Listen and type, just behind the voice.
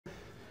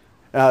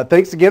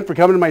Thanks again for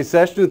coming to my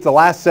session. It's the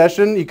last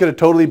session. You could have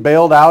totally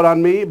bailed out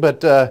on me,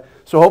 but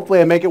so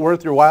hopefully I make it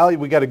worth your while.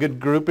 We got a good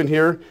group in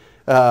here.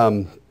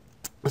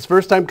 It's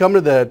first time coming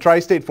to the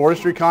Tri-State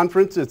Forestry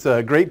Conference. It's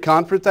a great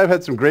conference. I've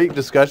had some great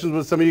discussions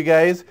with some of you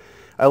guys.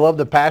 I love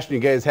the passion you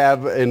guys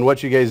have in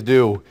what you guys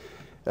do.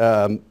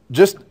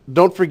 Just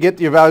don't forget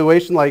the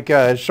evaluation like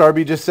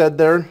Sharby just said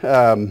there.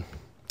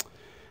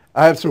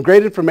 I have some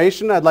great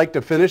information. I'd like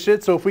to finish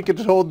it. So if we could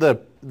just hold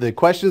the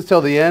questions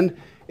till the end.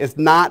 It's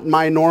not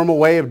my normal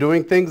way of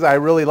doing things. I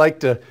really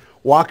like to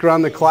walk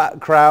around the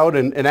crowd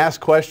and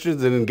ask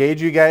questions and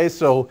engage you guys.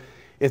 So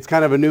it's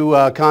kind of a new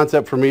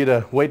concept for me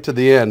to wait to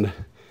the end.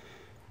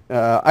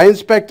 I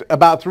inspect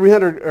about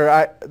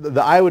 300,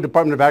 the Iowa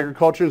Department of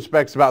Agriculture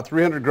inspects about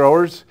 300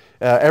 growers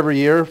every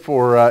year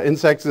for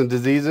insects and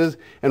diseases.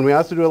 And we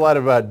also do a lot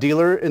of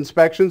dealer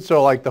inspections.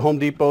 So like the Home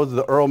Depots,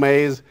 the Earl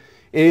Mays,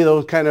 any of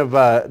those kind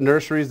of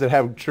nurseries that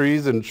have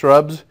trees and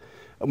shrubs.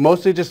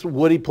 Mostly just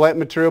woody plant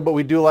material, but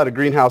we do a lot of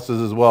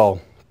greenhouses as well.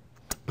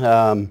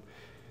 What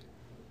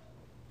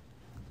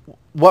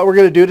we're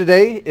going to do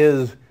today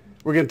is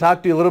we're going to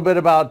talk to you a little bit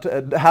about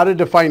how to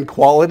define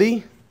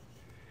quality.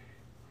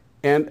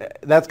 And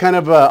that's kind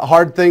of a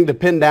hard thing to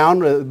pin down,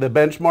 the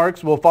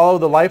benchmarks. We'll follow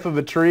the life of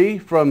a tree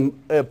from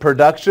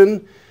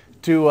production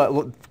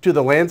to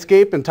the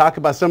landscape and talk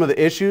about some of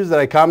the issues that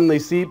I commonly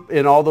see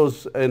in all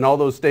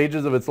those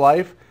stages of its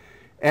life.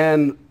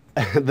 And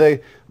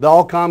the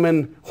all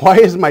common, why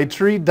is my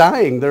tree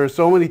dying? There are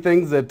so many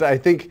things that I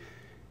think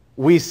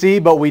we see,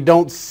 but we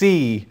don't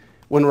see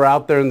when we're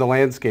out there in the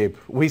landscape.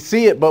 We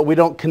see it, but we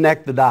don't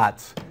connect the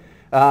dots.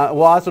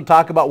 We'll also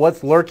talk about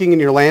what's lurking in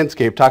your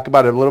landscape, talk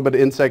about a little bit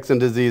of insects and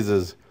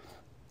diseases.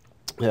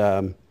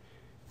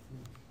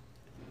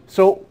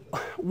 So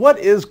what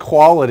is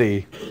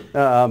quality?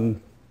 You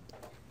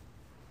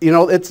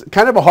know, it's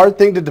kind of a hard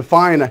thing to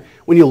define.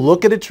 When you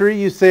look at a tree,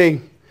 you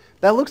say,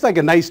 that looks like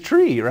a nice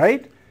tree,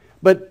 right?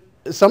 But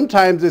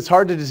sometimes it's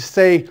hard to just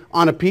say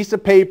on a piece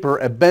of paper,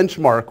 a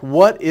benchmark,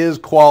 what is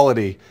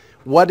quality?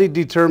 What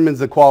determines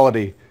the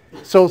quality?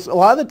 So a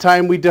lot of the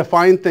time we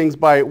define things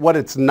by what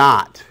it's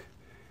not.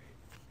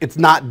 It's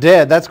not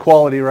dead, that's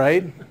quality,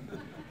 right?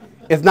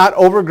 It's not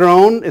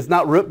overgrown, it's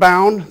not root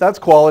bound, that's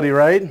quality,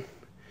 right?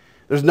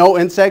 There's no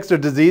insects or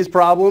disease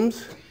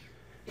problems,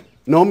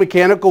 no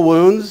mechanical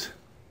wounds.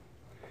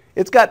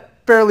 It's got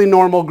fairly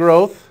normal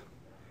growth.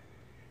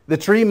 The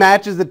tree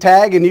matches the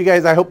tag, and you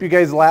guys, I hope you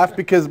guys laugh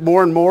because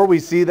more and more we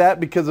see that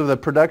because of the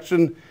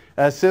production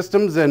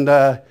systems, and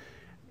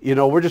you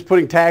know, we're just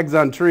putting tags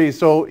on trees.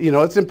 So, you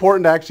know, it's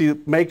important to actually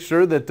make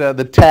sure that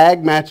the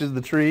tag matches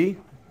the tree.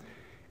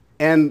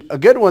 And a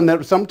good one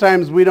that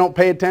sometimes we don't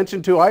pay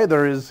attention to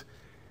either is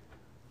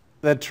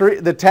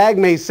the tag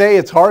may say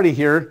it's hardy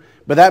here,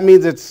 but that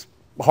means it's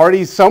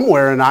hardy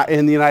somewhere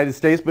in the United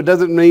States, but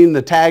doesn't mean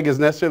the tag is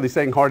necessarily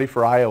saying hardy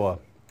for Iowa.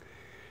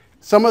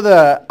 Some of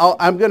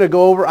I'm going to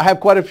go over, I have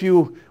quite a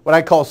few what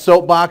I call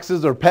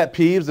soapboxes or pet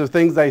peeves of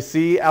things I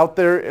see out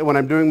there when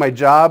I'm doing my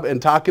job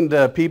and talking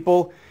to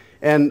people.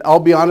 And I'll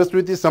be honest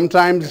with you,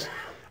 sometimes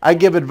I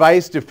give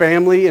advice to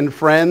family and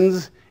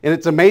friends, and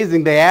it's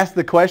amazing. They ask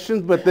the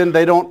questions, but then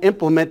they don't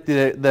implement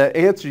the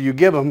answer you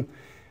give them.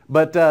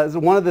 But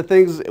one of the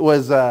things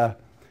was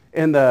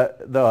in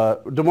the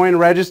Des Moines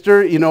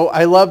Register, you know,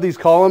 I love these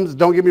columns.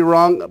 Don't get me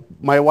wrong,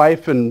 my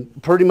wife and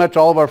pretty much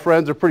all of our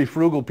friends are pretty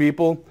frugal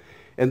people.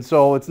 And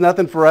so it's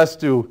nothing for us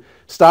to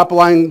stop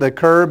along the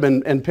curb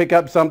and pick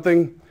up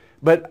something.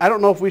 But I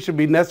don't know if we should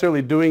be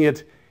necessarily doing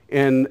it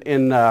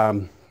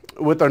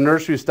with our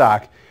nursery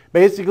stock.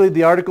 Basically,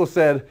 the article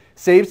said,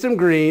 save some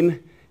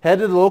green, head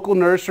to the local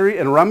nursery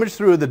and rummage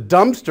through the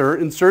dumpster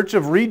in search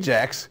of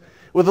rejects.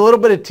 With a little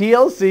bit of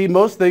TLC,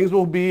 most things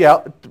will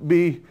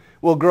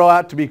grow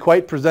out to be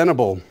quite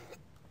presentable.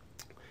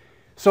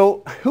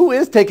 So who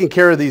is taking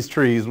care of these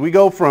trees? We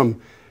go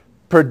from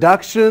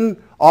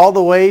production all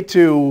the way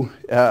to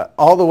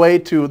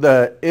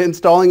the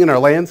installing in our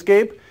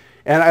landscape.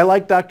 And I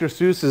like Dr.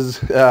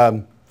 Seuss's,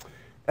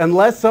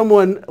 unless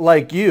someone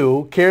like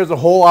you cares a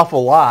whole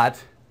awful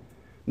lot,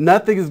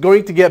 nothing is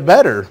going to get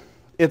better.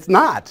 It's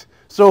not.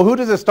 So who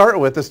does it start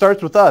with? It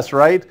starts with us,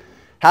 right?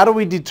 How do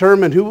we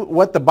determine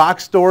what the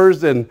box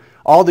stores and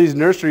all these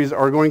nurseries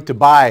are going to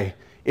buy?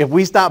 If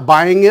we stop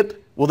buying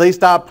it, will they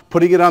stop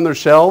putting it on their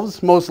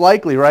shelves? Most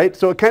likely, right?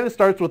 So it kind of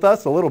starts with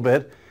us a little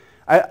bit.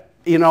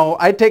 You know,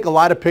 I take a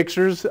lot of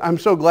pictures. I'm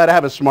so glad I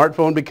have a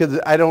smartphone because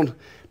I don't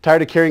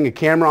tired of carrying a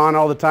camera on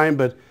all the time,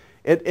 but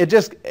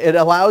it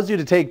allows you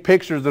to take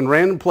pictures in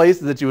random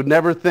places that you would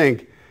never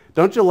think.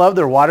 Don't you love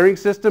their watering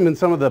system in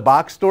some of the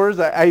box stores?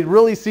 I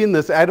really seen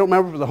this. I don't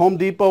remember if it was a Home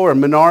Depot or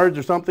Menards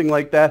or something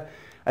like that.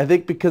 I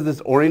think because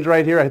this orange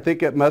right here, I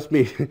think it must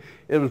be,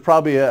 it was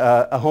probably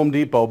a Home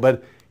Depot.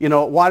 But, you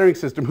know, watering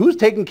system. Who's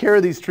taking care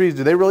of these trees?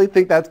 Do they really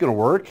think that's going to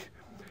work?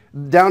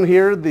 Down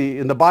here,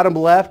 in the bottom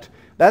left,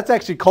 that's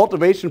actually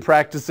cultivation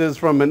practices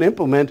from an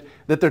implement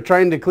that they're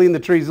trying to clean the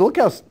trees. Look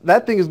how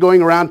that thing is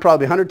going around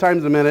probably 100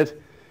 times a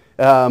minute.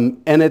 And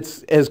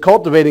it's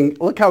cultivating.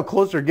 Look how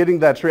close they're getting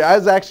that tree.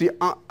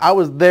 I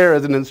was there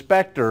as an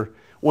inspector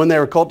when they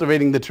were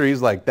cultivating the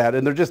trees like that,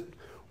 and they're just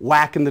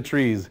whacking the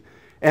trees.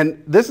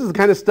 And this is the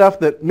kind of stuff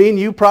that me and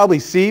you probably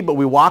see, but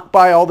we walk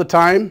by all the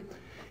time.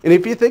 And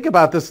if you think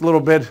about this a little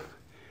bit,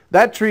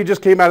 that tree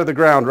just came out of the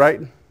ground,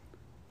 right?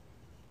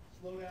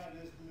 Slow down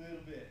just a little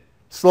bit.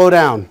 Slow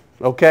down.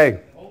 Okay.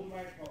 Hold the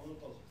microphone a little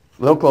closer.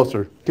 A little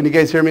closer. Can you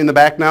guys hear me in the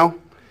back now?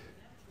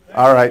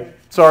 All right.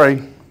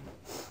 Sorry.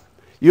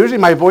 Usually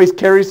my voice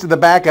carries to the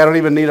back. I don't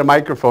even need a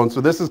microphone.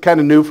 So this is kind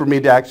of new for me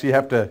to actually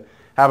have to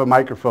have a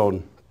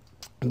microphone.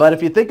 But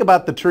if you think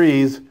about the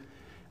trees,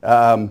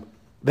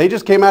 they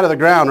just came out of the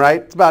ground,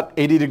 right? It's about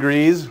 80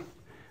 degrees.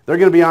 They're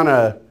going to be on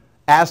a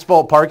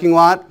asphalt parking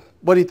lot.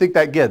 What do you think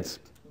that gets?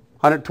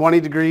 120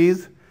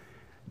 degrees.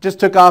 Just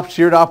took off,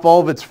 sheared off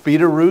all of its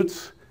feeder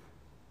roots.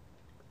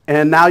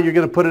 And now you're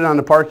going to put it on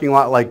a parking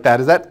lot like that.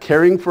 Is that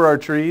caring for our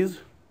trees?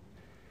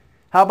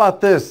 How about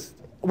this?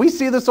 We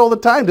see this all the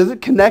time. Does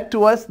it connect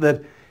to us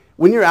that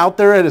when you're out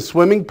there at a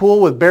swimming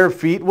pool with bare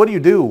feet, what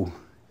do?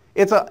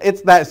 It's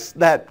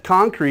that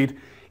concrete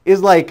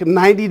is like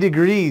 90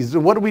 degrees.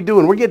 What are we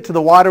doing? We're getting to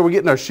the water, we're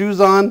getting our shoes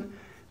on.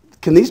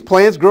 Can these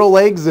plants grow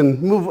legs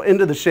and move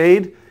into the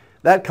shade?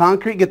 That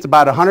concrete gets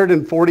about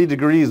 140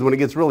 degrees when it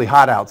gets really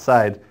hot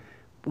outside.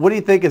 What do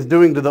you think it's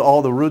doing to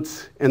all the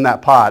roots in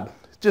that pot?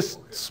 Just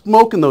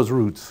smoking those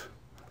roots.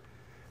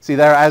 See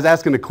there, I was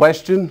asking a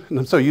question, and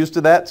I'm so used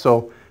to that,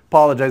 so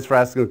apologize for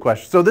asking a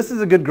question. So this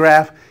is a good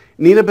graph.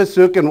 Nina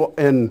Basuk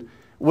and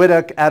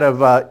Widdock out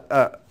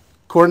of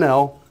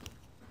Cornell.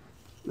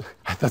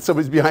 I thought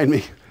somebody's behind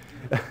me.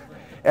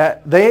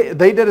 They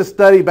did a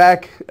study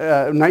back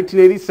in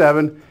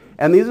 1987,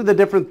 and these are the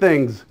different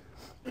things.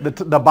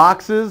 The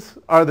boxes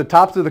are the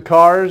tops of the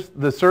cars,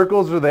 the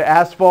circles are the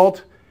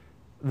asphalt,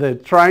 the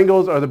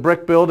triangles are the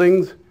brick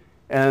buildings,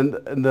 and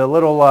the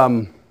little,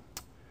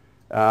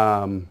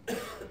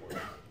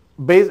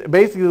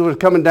 basically what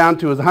it's coming down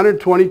to is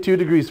 122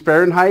 degrees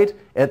Fahrenheit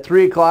at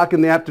 3 o'clock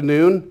in the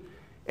afternoon.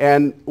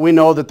 And we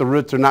know that the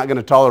roots are not going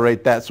to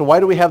tolerate that. So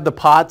why do we have the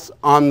pots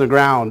on the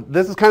ground?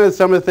 This is kind of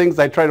some of the things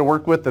I try to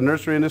work with the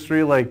nursery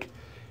industry. Like,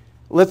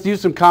 let's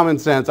use some common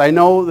sense. I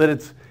know that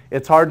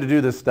it's hard to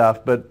do this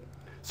stuff, but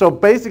so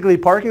basically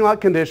parking lot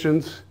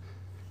conditions,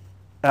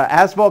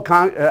 asphalt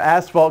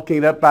can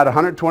get up about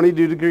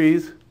 122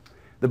 degrees.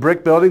 The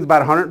brick building's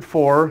about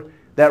 104.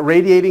 That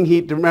radiating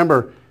heat,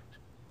 remember,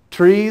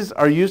 trees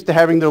are used to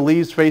having their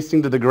leaves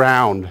facing to the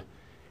ground.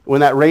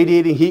 When that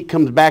radiating heat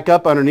comes back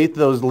up underneath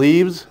those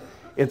leaves,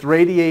 it's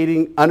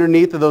radiating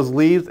underneath of those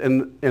leaves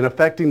and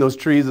affecting those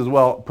trees as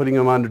well, putting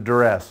them under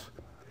duress.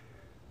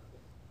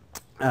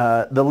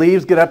 The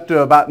leaves get up to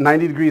about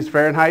 90 degrees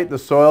Fahrenheit. The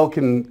soil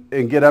can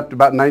get up to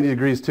about 90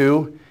 degrees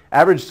too.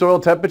 Average soil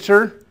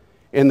temperature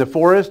in the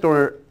forest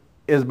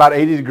is about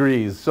 80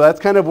 degrees. So that's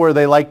kind of where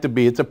they like to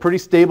be. It's a pretty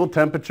stable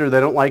temperature. They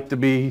don't like to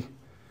be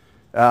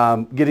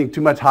getting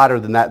too much hotter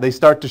than that. They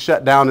start to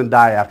shut down and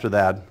die after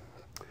that.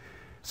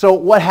 So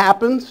what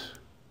happens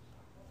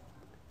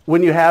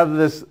when you have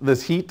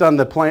this heat on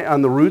the plant,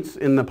 on the roots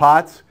in the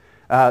pots?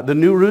 The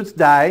new roots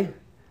die,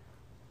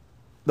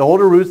 the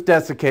older roots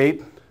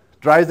desiccate,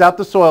 dries out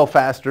the soil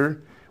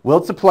faster,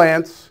 wilts the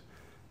plants,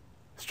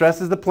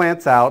 stresses the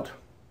plants out,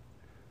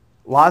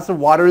 loss of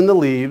water in the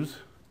leaves,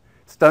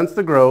 stunts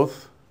the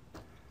growth,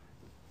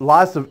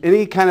 loss of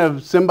any kind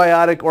of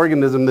symbiotic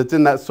organism that's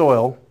in that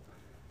soil.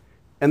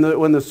 And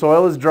when the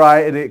soil is dry,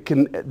 it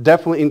can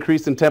definitely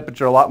increase in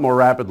temperature a lot more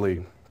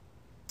rapidly.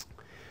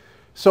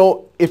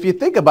 So if you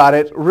think about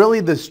it,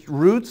 really the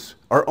roots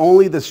are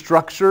only the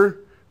structure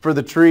for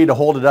the tree to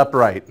hold it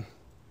upright.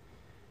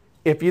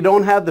 If you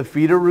don't have the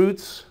feeder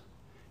roots,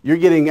 you're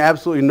getting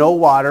absolutely no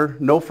water,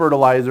 no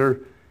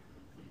fertilizer,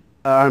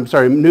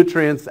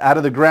 nutrients out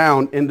of the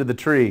ground into the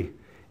tree.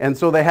 And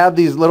so they have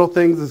these little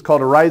things, it's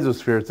called a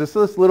rhizosphere. It's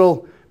this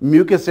little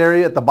mucus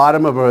area at the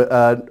bottom of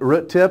a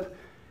root tip.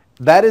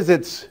 That is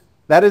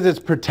its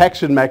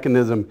protection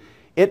mechanism.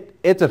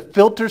 It's a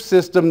filter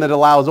system that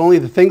allows only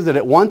the things that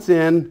it wants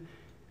in,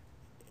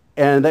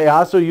 and they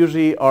also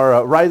usually are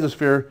a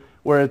rhizosphere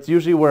where it's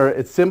usually where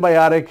it's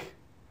symbiotic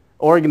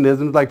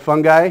organisms like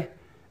fungi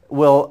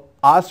will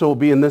also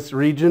be in this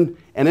region,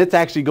 and it's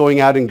actually going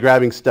out and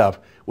grabbing stuff.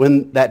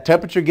 When that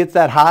temperature gets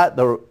that hot,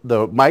 the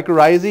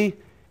mycorrhizae,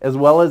 as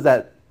well as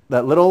that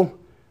little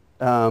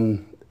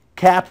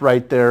cap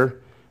right there,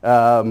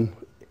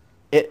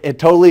 it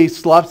totally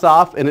sloughs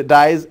off and it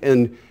dies,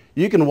 and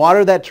you can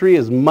water that tree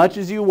as much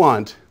as you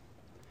want,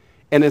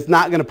 and it's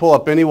not going to pull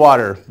up any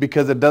water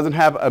because it doesn't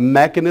have a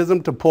mechanism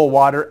to pull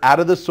water out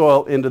of the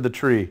soil into the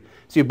tree.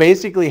 So you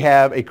basically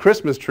have a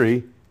Christmas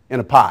tree in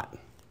a pot.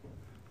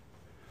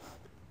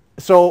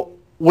 So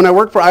when I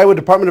worked for Iowa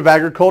Department of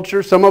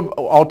Agriculture,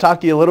 I'll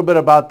talk to you a little bit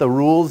about the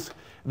rules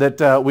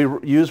that we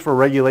use for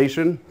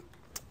regulation.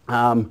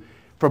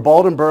 For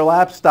balled and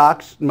burlap,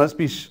 stalks must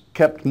be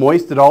kept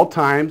moist at all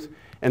times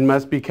and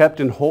must be kept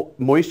in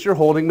moisture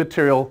holding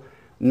material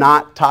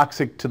not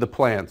toxic to the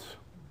plants.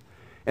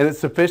 And it's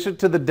sufficient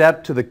to the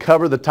depth to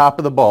cover the top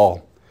of the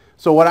ball.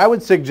 So what I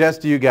would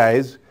suggest to you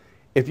guys,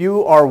 if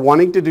you are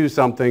wanting to do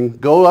something,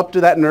 go up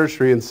to that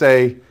nursery and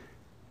say,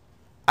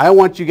 I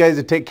want you guys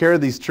to take care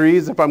of these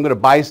trees if I'm going to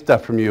buy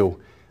stuff from you.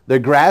 The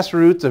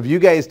grassroots of you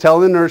guys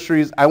telling the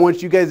nurseries, I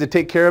want you guys to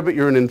take care of it.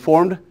 You're an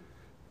informed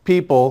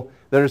people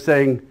that are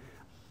saying,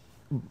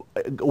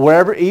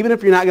 wherever, even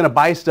if you're not going to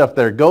buy stuff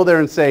there, go there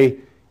and say,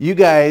 you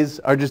guys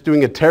are just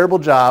doing a terrible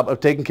job of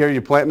taking care of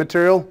your plant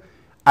material.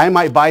 I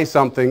might buy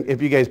something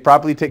if you guys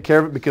properly take care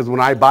of it, because when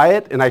I buy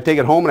it and I take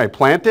it home and I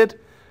plant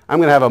it, I'm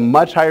going to have a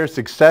much higher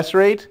success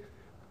rate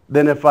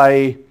than if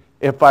I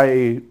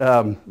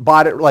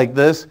bought it like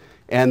this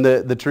and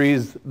the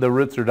trees, the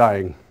roots are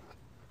dying.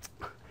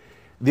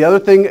 The other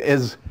thing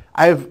is,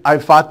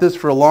 I've fought this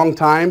for a long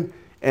time,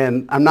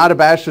 and I'm not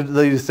abashed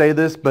to say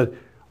this, but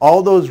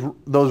all those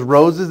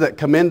roses that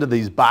come into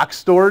these box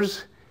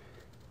stores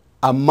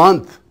a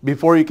month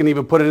before you can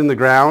even put it in the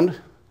ground,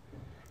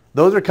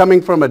 those are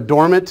coming from a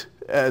dormant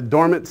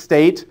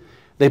state.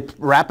 They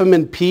wrap them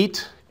in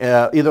peat,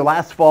 either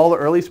last fall or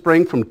early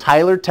spring, from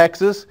Tyler,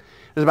 Texas.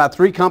 There's about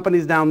 3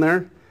 companies down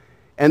there.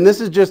 And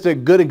this is just a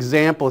good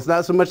example. It's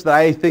not so much that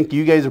I think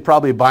you guys are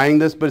probably buying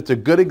this, but it's a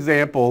good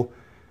example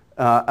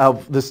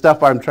of the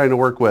stuff I'm trying to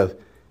work with.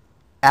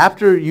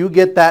 After you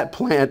get that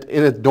plant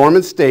in a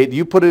dormant state,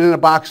 you put it in a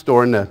box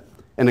store in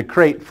a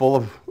crate full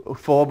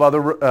of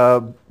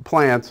other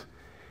plants,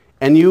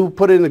 and you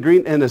put it in the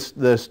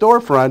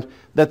storefront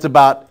that's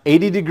about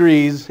 80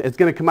 degrees. It's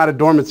going to come out of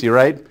dormancy,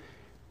 right?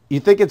 You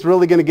think it's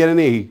really going to get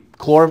any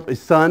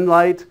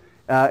sunlight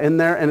in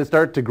there and it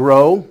start to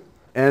grow?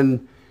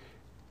 And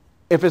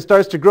if it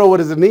starts to grow, what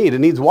does it need? It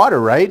needs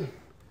water, right?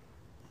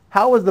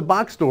 How is the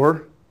box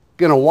store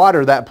going to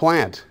water that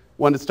plant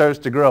when it starts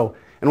to grow?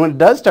 And when it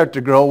does start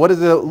to grow, what does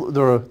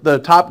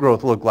the top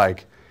growth look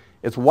like?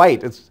 It's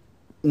white. It's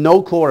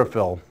no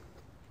chlorophyll.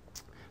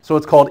 So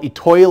it's called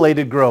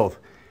etoilated growth.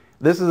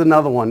 This is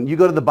another one. You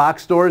go to the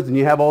box stores and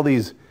you have all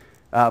these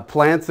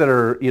plants that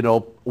are,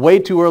 way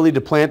too early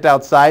to plant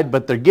outside,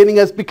 but they're getting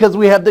us because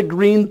we have the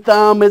green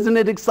thumb. Isn't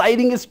it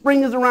exciting?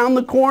 Spring is around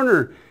the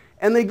corner.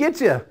 And they get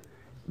you.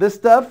 This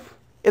stuff,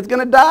 it's going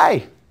to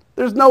die.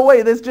 There's no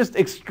way. This just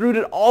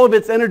extruded all of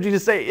its energy to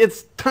say,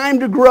 it's time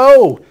to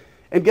grow.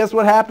 And guess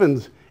what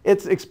happens?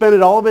 It's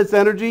expended all of its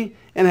energy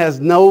and has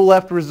no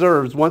left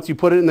reserves. Once you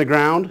put it in the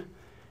ground,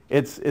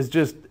 it's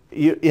just,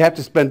 you have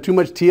to spend too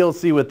much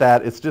TLC with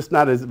that. It's just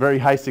not as very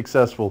high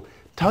successful.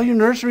 Tell your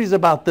nurseries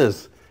about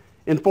this.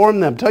 Inform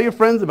them. Tell your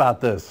friends about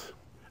this.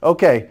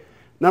 Okay,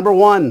 number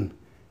 1,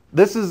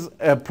 this is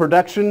a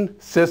production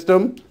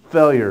system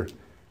failure.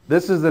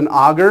 This is an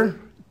auger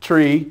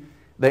tree.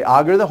 They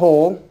auger the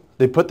hole.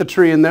 They put the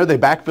tree in there. They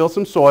backfill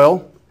some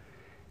soil.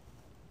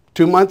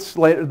 2 months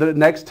later, the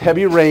next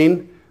heavy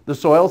rain, the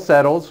soil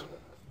settles.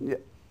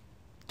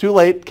 Too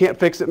late, can't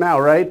fix it now,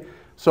 right?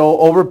 So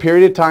over a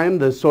period of time,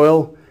 the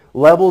soil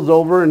levels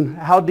over, and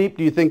how deep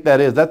do you think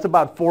that is? That's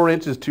about 4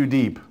 inches too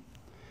deep.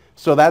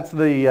 So that's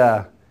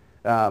the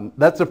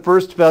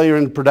first failure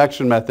in the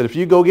production method. If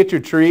you go get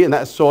your tree and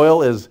that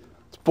soil is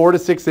 4 to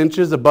 6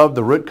 inches above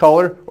the root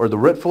collar or the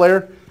root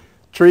flare,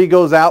 tree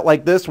goes out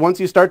like this. Once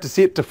you start to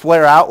see it to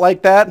flare out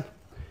like that,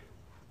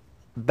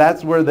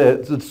 that's where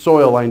the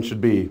soil line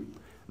should be.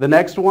 The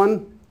next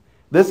one,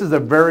 this is a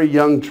very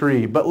young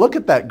tree, but look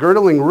at that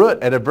girdling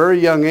root at a very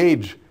young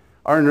age.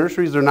 Our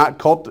nurseries are not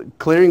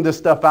clearing this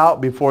stuff out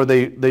before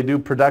they do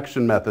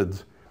production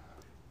methods.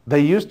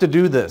 They used to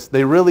do this,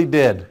 they really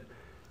did.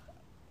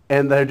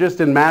 And they're just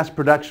in mass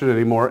production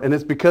anymore, and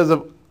it's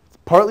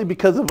partly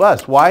because of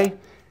us. Why?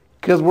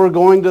 Because we're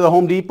going to the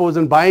Home Depots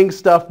and buying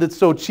stuff that's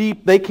so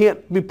cheap, they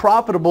can't be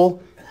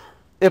profitable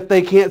if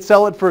they can't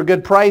sell it for a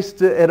good price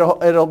at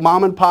a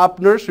mom and pop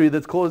nursery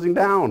that's closing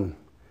down.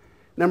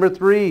 Number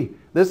 3,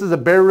 this is a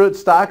bare root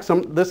stock.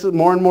 This is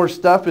more and more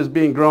stuff is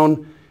being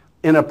grown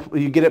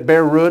you get it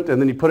bare root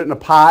and then you put it in a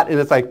pot, and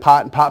it's like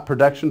pot and pot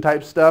production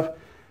type stuff.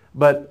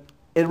 But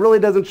it really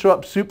doesn't show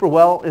up super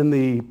well in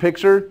the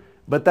picture,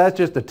 but that's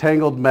just a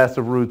tangled mess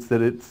of roots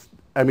that it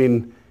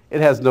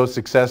has no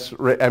success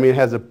rate. It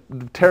has a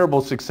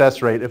terrible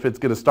success rate if it's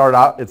going to start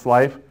out its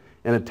life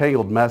in a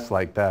tangled mess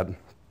like that.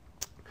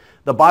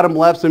 The bottom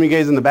left, some of you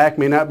guys in the back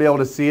may not be able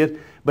to see it,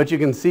 but you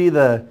can see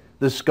the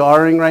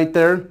scarring right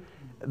there.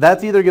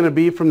 That's either going to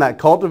be from that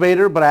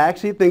cultivator, but I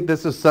actually think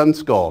this is sun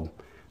scald.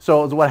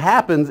 So what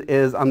happens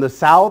is on the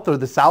south or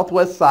the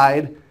southwest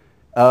side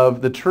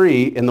of the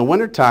tree in the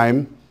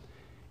wintertime,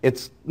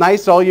 it's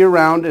nice all year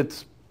round.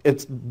 It's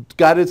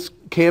got its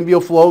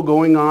cambial flow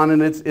going on,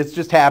 and it's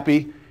just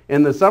happy.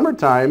 In the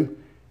summertime,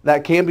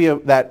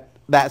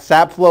 that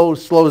sap flow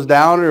slows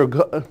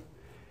down,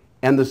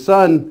 and the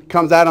sun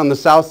comes out on the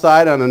south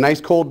side on a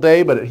nice cold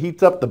day, but it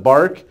heats up the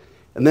bark,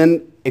 and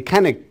then it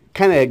kind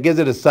of gives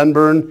it a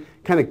sunburn,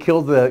 kind of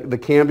kills the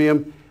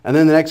cambium, and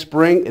then the next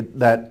spring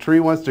that tree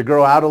wants to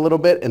grow out a little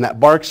bit, and that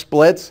bark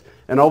splits,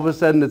 and all of a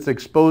sudden it's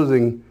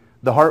exposing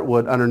the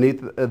heartwood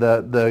underneath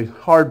the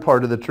hard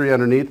part of the tree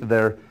underneath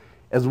there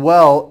as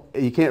well.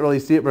 You can't really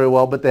see it very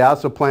well, but they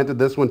also planted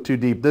this one too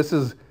deep. This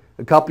is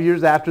a couple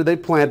years after they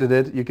planted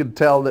it. You could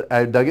tell that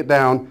I dug it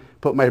down,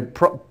 put my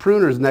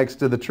pruners next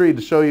to the tree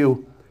to show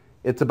you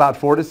it's about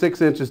 4 to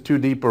 6 inches too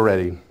deep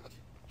already.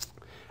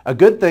 A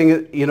good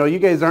thing, you know, you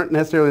guys aren't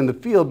necessarily in the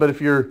field, but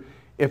if you're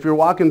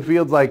walking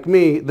fields like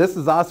me, this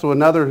is also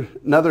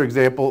another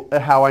example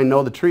of how I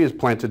know the tree is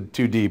planted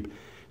too deep.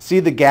 See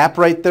the gap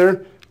right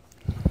there?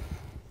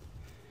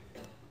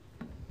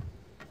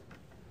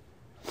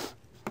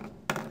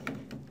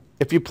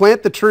 If you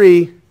plant the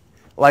tree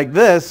like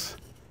this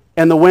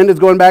and the wind is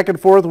going back and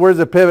forth, where's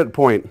the pivot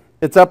point?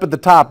 It's up at the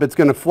top. It's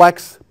going to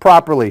flex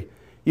properly.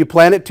 You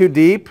plant it too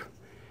deep,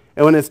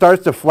 and when it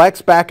starts to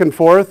flex back and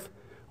forth,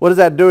 what is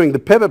that doing? The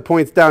pivot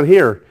point's down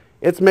here.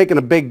 It's making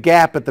a big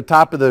gap at the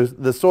top of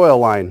the soil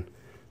line.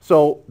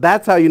 So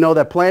that's how you know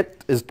that plant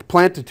is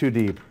planted too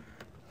deep.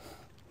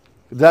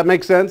 Does that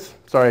make sense?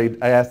 Sorry,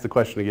 I asked the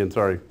question again,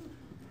 sorry.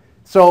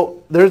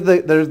 So there's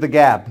the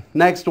gap.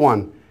 Next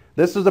one.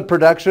 This is a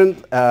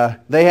production.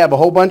 They have a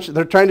whole bunch.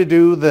 They're trying to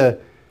do the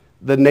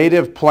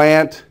native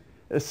plant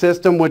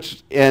system,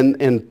 which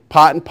in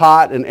pot and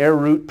pot and air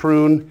root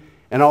prune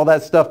and all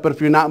that stuff. But if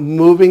you're not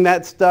moving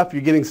that stuff,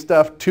 you're getting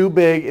stuff too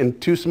big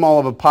and too small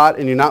of a pot,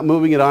 and you're not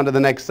moving it on to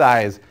the next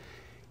size.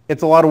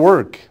 It's a lot of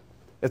work.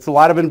 It's a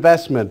lot of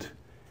investment.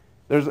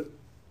 There's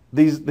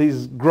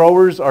these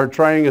growers are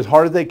trying as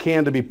hard as they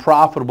can to be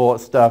profitable at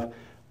stuff,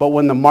 but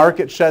when the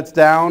market shuts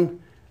down,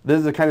 this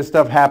is the kind of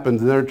stuff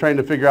happens, and they're trying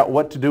to figure out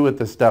what to do with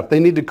this stuff. They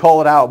need to call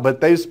it out, but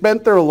they've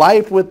spent their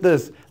life with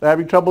this. They're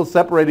having trouble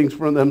separating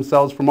from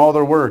themselves from all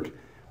their work.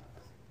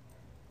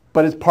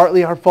 But it's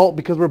partly our fault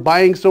because we're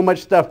buying so much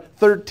stuff.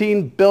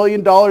 $13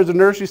 billion of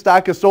nursery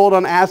stock is sold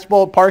on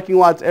asphalt parking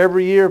lots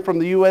every year from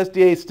the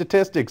USDA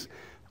statistics.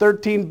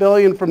 $13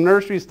 billion from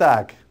nursery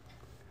stock.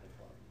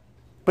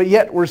 But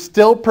yet we're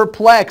still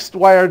perplexed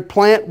why our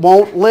plant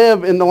won't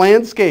live in the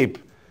landscape.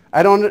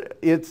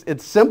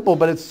 It's simple,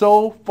 but it's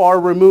so far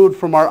removed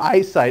from our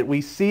eyesight.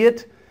 We see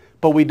it,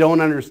 but we don't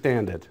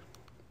understand it.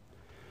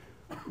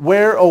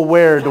 Where, oh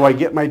where do I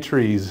get my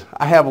trees?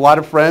 I have a lot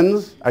of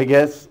friends, I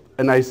guess,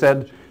 and I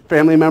said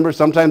family members,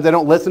 sometimes they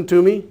don't listen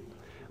to me,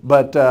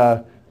 but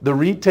the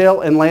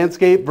retail and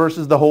landscape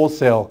versus the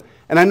wholesale.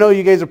 And I know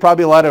you guys are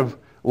probably a lot of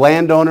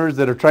landowners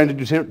that are trying to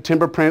do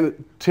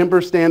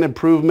timber stand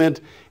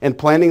improvement and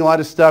planting a lot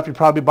of stuff. You're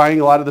probably buying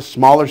a lot of the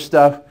smaller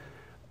stuff.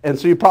 And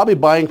so you're probably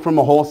buying from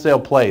a wholesale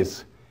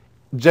place.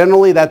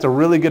 Generally, that's a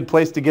really good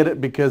place to get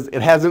it because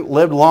it hasn't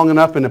lived long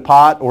enough in a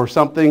pot or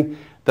something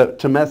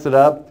to mess it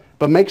up.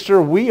 But make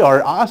sure we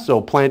are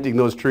also planting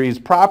those trees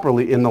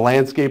properly in the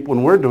landscape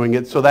when we're doing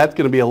it, so that's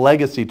going to be a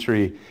legacy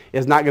tree.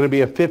 It's not going to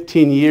be a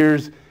 15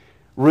 years,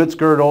 roots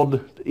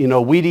girdled,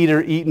 weed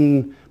eater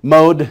eaten,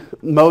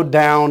 mowed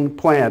down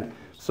plant.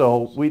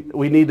 So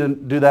we need to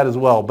do that as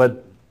well.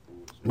 But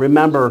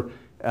remember,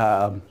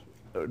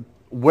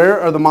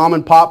 where are the mom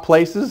and pop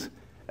places?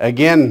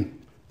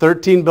 Again,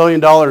 $13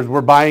 billion,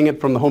 we're buying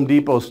it from the Home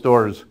Depot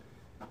stores.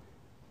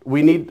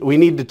 We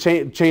need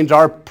to change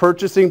our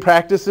purchasing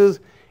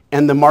practices,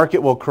 and the market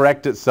will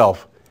correct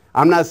itself.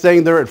 I'm not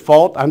saying they're at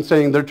fault. I'm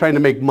saying they're trying to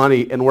make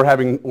money, and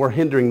we're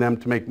hindering them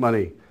to make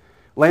money.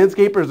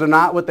 Landscapers are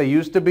not what they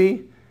used to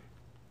be.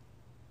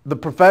 The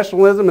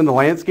professionalism in the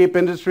landscape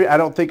industry, I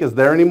don't think is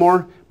there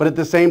anymore, but at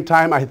the same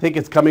time, I think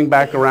it's coming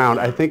back around.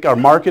 I think our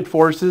market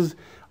forces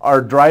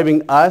are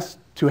driving us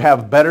to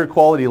have better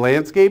quality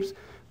landscapes,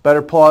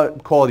 better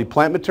quality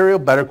plant material,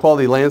 better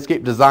quality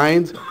landscape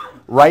designs,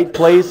 right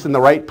place in the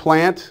right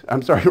plant,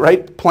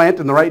 right plant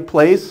in the right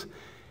place.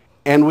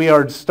 And we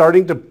are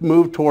starting to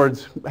move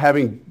towards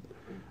having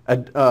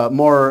a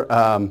more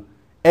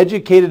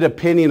educated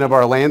opinion of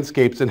our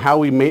landscapes and how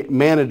we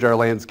manage our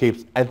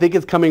landscapes. I think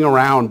it's coming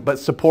around, but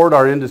support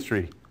our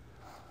industry.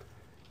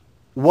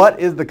 What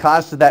is the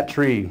cost of that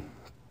tree?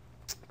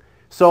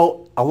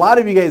 So a lot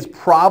of you guys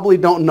probably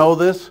don't know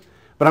this,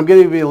 but I'm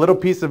going to give you a little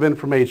piece of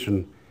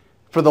information.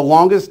 For the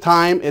longest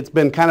time, it's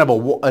been kind of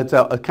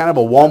a kind of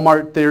a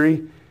Walmart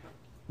theory.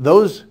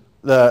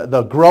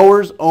 The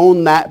growers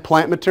own that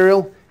plant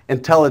material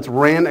until it's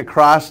ran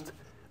across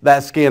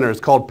that scanner. It's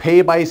called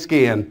pay by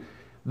scan.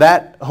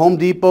 That Home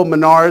Depot,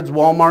 Menards,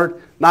 Walmart,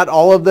 not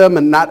all of them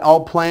and not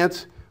all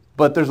plants,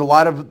 but there's a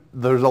lot of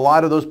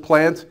those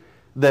plants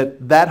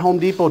that Home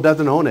Depot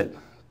doesn't own it.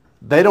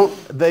 They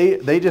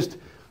just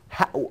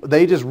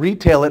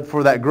retail it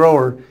for that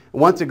grower.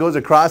 Once it goes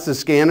across the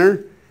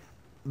scanner,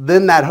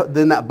 then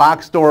that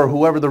box store or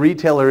whoever the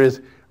retailer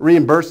is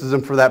reimburses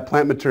them for that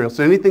plant material.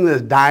 So anything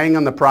that's dying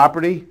on the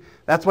property,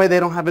 that's why they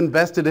don't have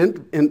invested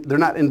in they're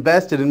not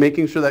invested in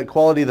making sure that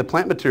quality of the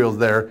plant material is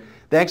there.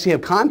 They actually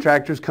have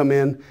contractors come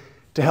in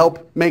to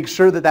help make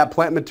sure that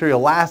plant material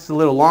lasts a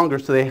little longer,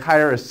 so they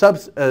hire a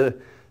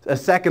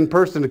second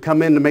person to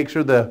come in to make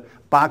sure the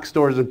box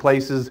stores and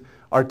places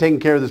are taking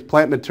care of this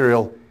plant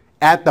material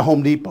at the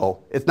Home Depot.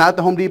 It's not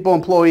the Home Depot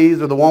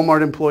employees or the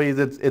Walmart employees,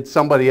 it's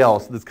somebody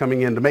else that's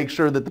coming in to make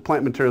sure that the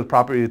plant material is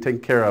properly taken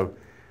care of.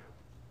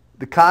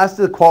 The cost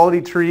of the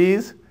quality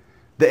trees,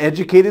 the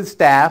educated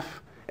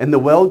staff, and the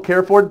well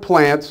cared for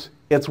plants,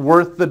 it's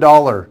worth the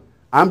dollar.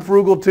 I'm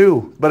frugal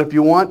too, but if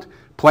you want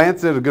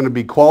plants that are going to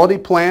be quality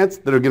plants,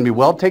 that are going to be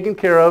well taken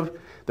care of,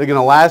 they're going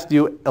to last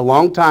you a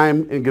long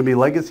time, and going to be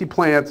legacy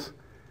plants,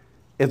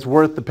 it's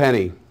worth the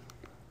penny.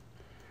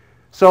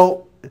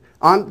 So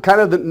on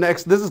kind of the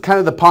next, this is kind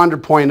of the ponder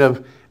point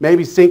of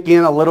maybe sink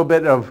in a little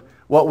bit of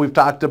what we've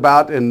talked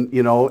about, and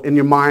you know, in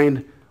your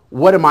mind,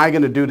 what am I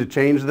going to do to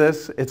change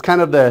this? It's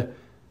kind of the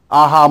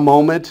aha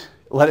moment.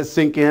 Let it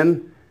sink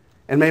in,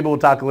 and maybe we'll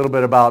talk a little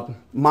bit about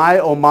my,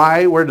 oh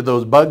my, where did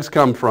those bugs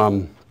come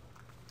from?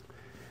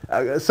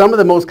 Some of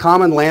the most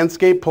common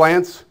landscape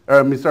plants,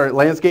 or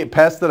landscape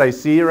pests that I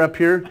see are up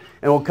here,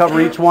 and we'll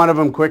cover each one of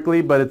them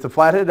quickly, but it's the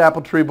flat-headed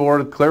apple tree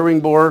borer, the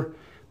clearwing borer,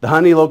 the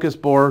honey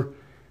locust borer,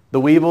 the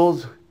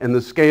weevils and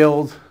the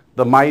scales,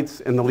 the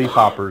mites and the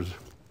leafhoppers.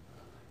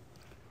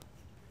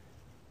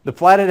 The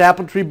flat-headed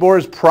apple tree borer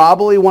is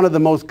probably one of the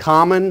most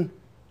common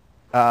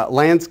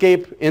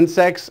landscape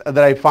insects that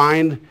I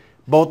find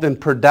both in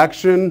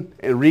production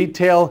and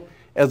retail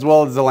as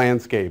well as the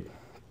landscape.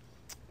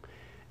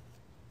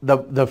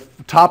 The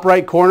top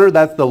right corner,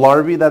 that's the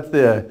larvae, that's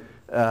the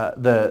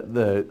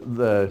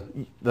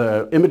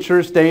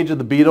immature stage of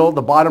the beetle.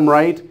 The bottom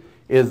right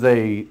is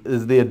the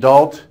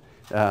adult.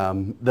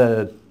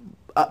 The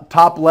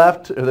top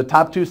left, or the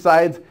top two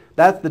sides,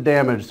 that's the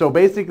damage. So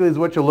basically is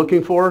what you're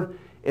looking for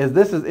is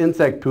this is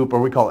insect poop, or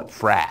we call it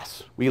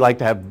frass. We like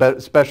to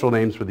have special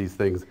names for these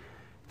things.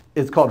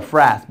 It's called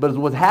frass, but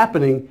what's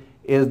happening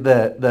is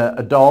the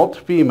adult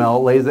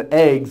female lays the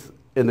eggs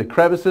in the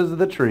crevices of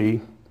the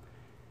tree.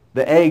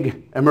 The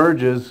egg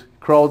emerges,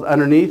 crawls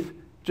underneath,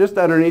 just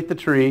underneath the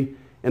tree,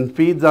 and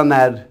feeds on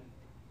that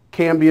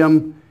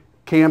cambium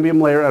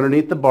layer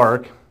underneath the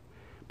bark,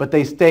 but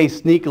they stay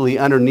sneakily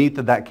underneath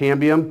of that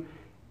cambium,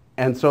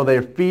 and so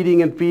they're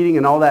feeding and feeding,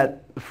 and all that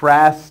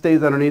frass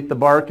stays underneath the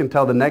bark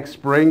until the next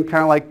spring,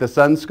 kind of like the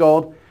sun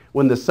scald.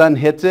 When the sun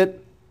hits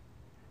it,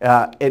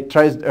 the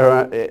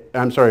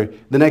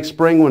next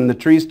spring when the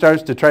tree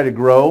starts to try to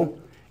grow,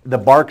 the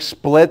bark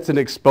splits and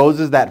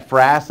exposes that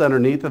frass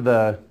underneath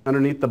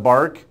the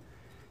bark.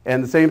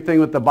 And the same thing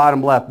with the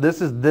bottom left.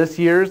 This is this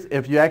year's.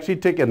 If you actually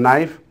take a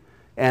knife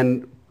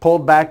and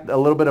pulled back a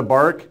little bit of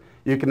bark,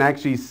 you can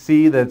actually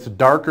see that it's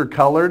darker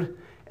colored.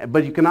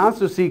 But you can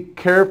also see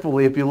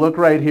carefully, if you look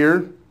right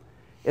here,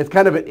 it's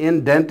kind of an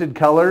indented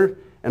color.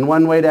 And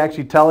one way to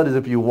actually tell it is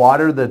if you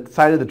water the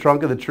side of the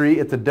trunk of the tree,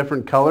 it's a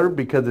different color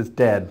because it's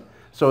dead.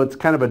 So it's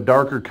kind of a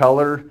darker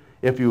color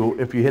if you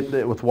hit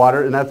it with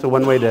water. And that's the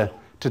one way to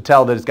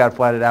tell that it's got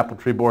flat-headed apple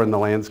tree borer in the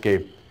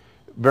landscape.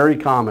 Very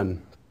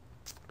common.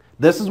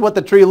 This is what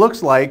the tree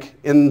looks like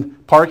in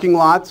parking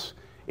lots,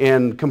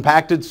 in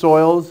compacted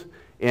soils,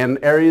 in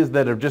areas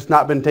that have just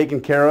not been taken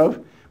care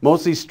of,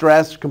 mostly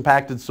stressed,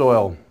 compacted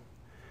soil.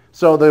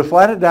 So the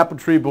flat-headed apple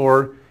tree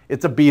borer,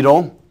 it's a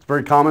beetle. It's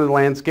very common in the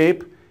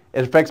landscape.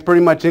 It affects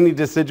pretty much any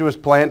deciduous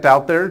plant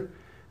out there.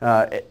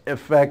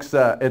 It's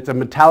a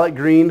metallic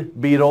green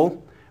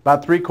beetle,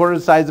 about 3/4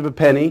 the size of a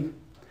penny.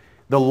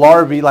 The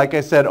larvae, like I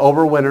said,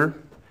 overwinter.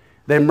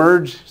 They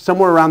emerge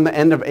somewhere around the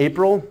end of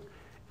April,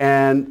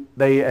 and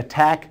they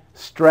attack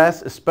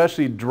stress,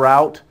 especially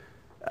drought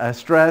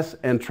stress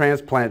and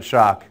transplant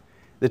shock.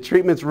 The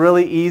treatment's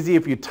really easy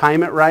if you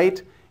time it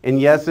right.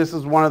 And yes, this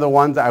is one of the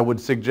ones I would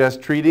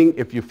suggest treating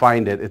if you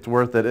find it. It's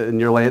worth it in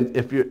your land.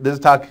 This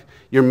is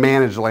your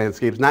managed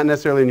landscapes, not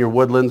necessarily in your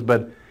woodlands,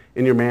 but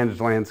in your managed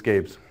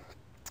landscapes.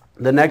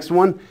 The next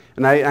one,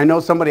 and I know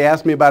somebody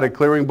asked me about a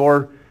clearing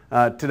borer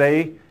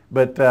today,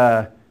 but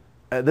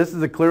this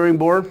is a clearing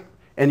borer,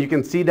 and you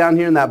can see down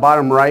here in that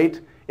bottom right,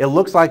 it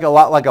looks like a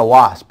lot like a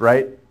wasp,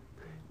 right?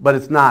 But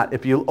it's not.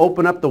 If you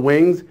open up the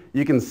wings,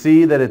 you can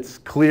see that it's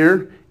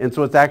clear, and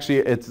so it's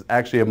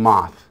actually a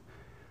moth.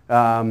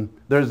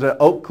 There's an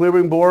oak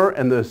clearing borer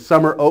and the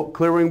summer oak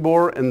clearing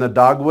borer and the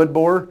dogwood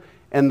borer,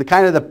 and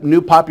the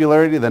new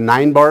popularity of the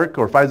 9-bark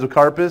or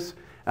Physocarpus.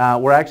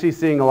 We're actually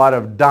seeing a lot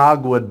of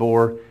dogwood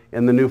borer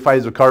in the new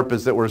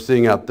Physocarpus that we're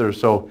seeing out there,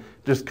 so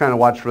just kind of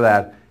watch for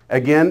that.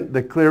 Again,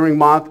 the clearing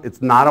moth,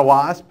 it's not a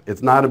wasp,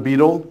 it's not a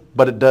beetle,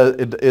 but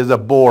it is a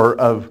borer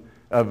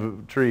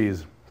of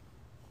trees.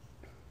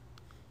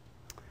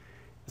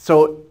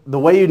 So the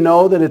way you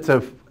know that it's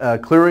a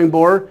clearing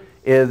borer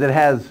is it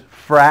has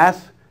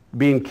frass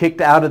being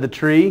kicked out of the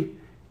tree,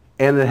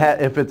 and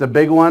if it's a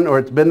big one or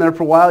it's been there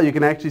for a while, you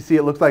can actually see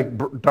it looks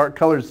like dark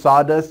colored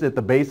sawdust at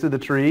the base of the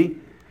tree.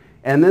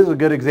 And this is a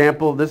good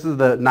example. This is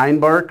the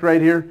 9-bark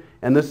right here,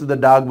 and this is the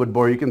dogwood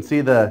borer. You can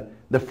see the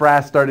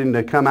frass starting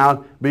to come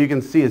out, but you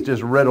can see it's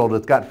just riddled.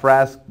 It's got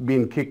frass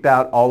being kicked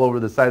out all over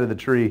the side of the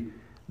tree.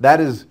 That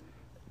is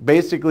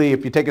basically,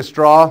 if you take a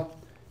straw,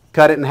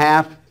 cut it in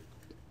half,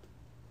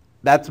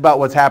 that's about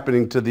what's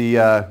happening to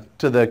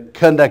the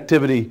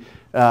conductivity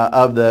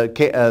of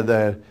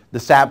the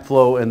sap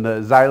flow and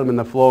the xylem and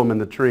the phloem in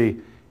the tree.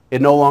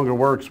 It no longer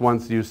works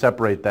once you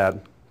separate that.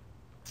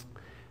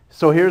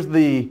 So here's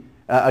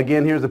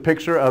again, here's a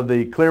picture of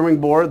the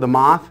clearing borer, the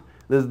moth.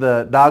 This is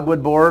the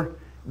dogwood borer.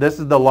 This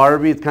is the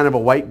larvae. It's kind of a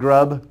white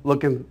grub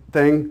looking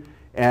thing.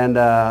 And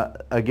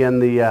again,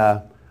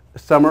 the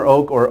summer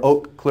oak or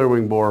oak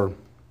clearing borer.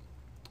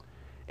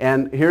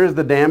 And here's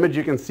the damage.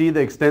 You can see the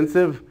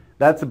extensive.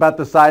 That's about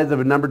the size of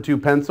a number 2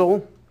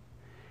 pencil.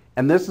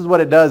 And this is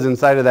what it does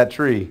inside of that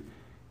tree.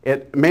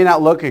 It may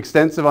not look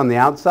extensive on the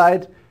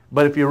outside,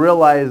 But if you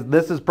realize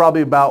this is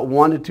probably about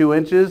 1 to 2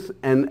 inches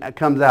and it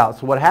comes out.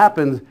 So what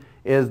happens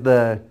is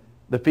the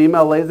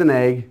female lays an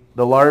egg,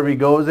 the larvae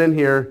goes in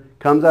here,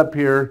 comes up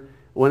here.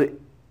 In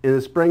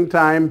the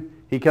springtime,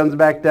 he comes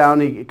back down,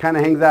 he kind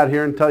of hangs out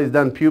here until he's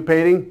done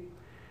pupating.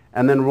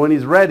 And then when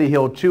he's ready,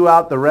 he'll chew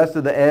out the rest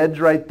of the edge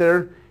right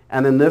there.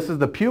 And then this is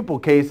the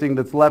pupal casing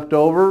that's left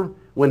over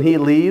when he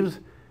leaves.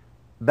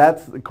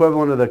 That's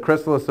equivalent to the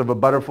chrysalis of a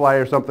butterfly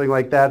or something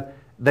like that.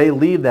 They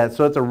leave that.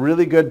 So it's a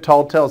really good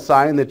tall tale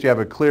sign that you have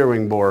a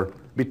clearwing borer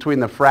between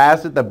the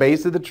frass at the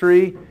base of the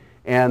tree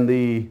and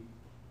the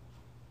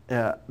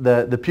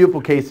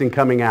pupal casing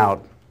coming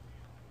out.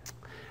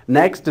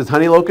 Next is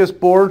honey locust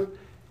borer.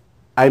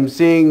 I'm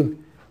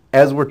seeing,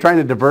 as we're trying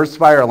to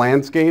diversify our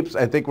landscapes,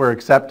 I think we're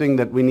accepting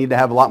that we need to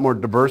have a lot more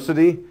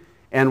diversity.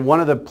 And one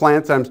of the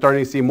plants I'm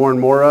starting to see more and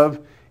more of,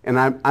 and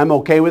I'm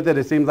okay with it,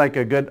 it seems like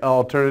a good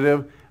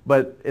alternative,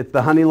 but it's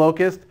the honey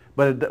locust,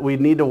 but we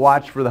need to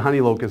watch for the honey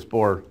locust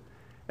borer.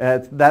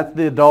 That's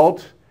the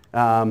adult,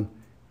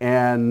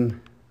 and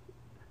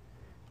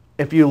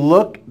if you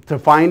look to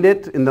find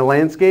it in the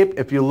landscape,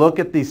 if you look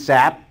at the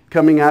sap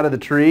coming out of the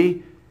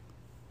tree,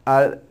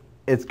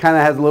 it kind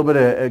of has a little bit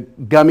of a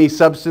gummy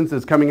substance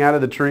that's coming out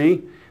of the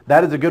tree.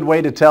 That is a good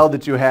way to tell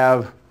that you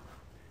have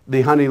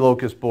the honey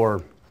locust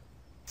borer.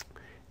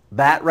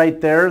 That right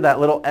there,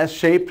 that little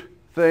S-shaped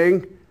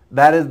thing,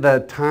 that is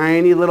the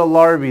tiny little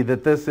larvae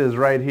that this is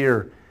right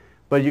here.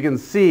 But you can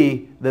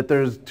see that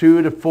there's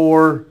 2 to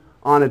 4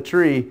 on a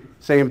tree.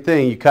 Same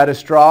thing, you cut a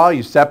straw,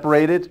 you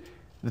separate it,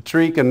 the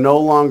tree can no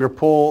longer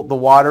pull the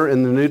water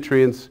and the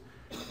nutrients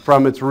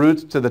from its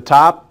roots to the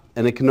top,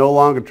 and it can no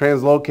longer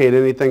translocate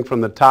anything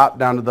from the top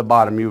down to the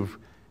bottom. You've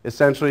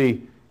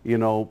essentially,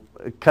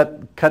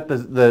 cut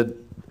the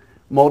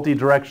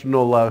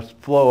multi-directional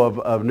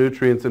flow of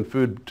nutrients and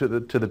food to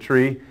the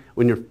tree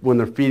when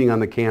they're feeding on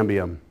the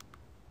cambium.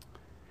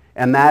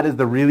 And that is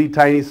the really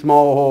tiny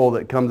small hole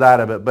that comes out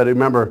of it. But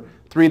remember,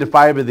 3 to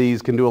 5 of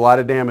these can do a lot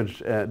of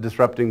damage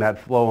disrupting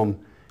that phloem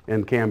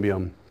and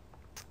cambium.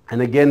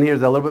 And again,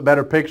 here's a little bit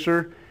better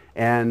picture.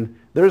 And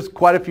there's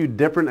quite a few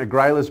different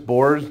agrylus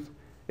borers.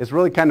 It's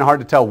really kind of hard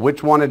to tell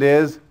which one it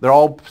is. They're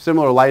all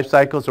similar life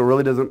cycles, so it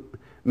really doesn't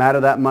matter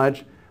that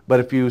much. But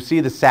if you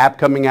see the sap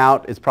coming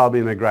out, it's probably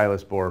an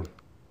agrylus borer.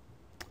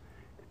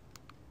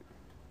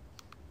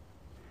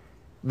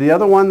 The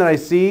other one that I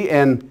see,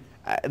 and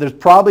there's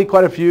probably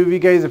quite a few of you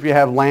guys, if you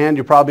have land,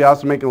 you're probably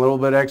also making a little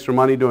bit extra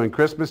money doing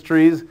Christmas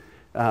trees.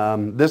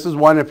 This is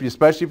one,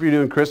 especially if you're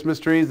doing Christmas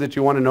trees, that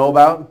you want to know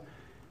about.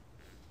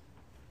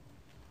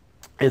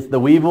 It's the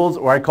weevils,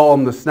 or I call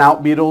them the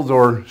snout beetles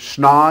or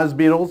schnoz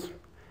beetles,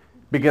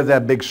 because they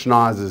have big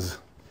schnozzes.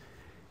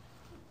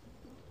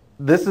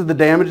 This is the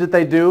damage that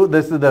they do.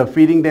 This is the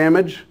feeding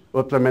damage.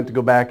 Whoops, I meant to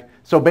go back.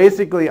 So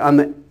basically,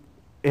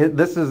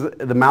 this is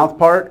the mouth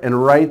part,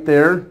 and right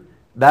there,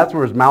 that's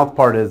where his mouth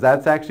part is.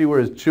 That's actually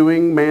where his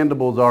chewing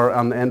mandibles are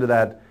on the end of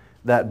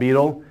that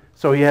beetle.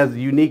 So he has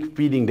unique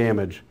feeding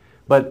damage.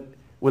 But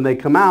when they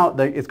come out,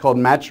 it's called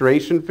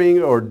maturation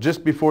feeding, or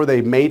just before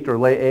they mate or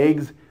lay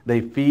eggs, they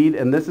feed.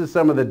 And this is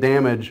some of the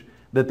damage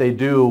that they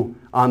do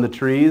on the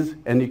trees.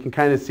 And you can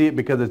kind of see it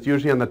because it's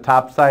usually on the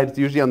top side. It's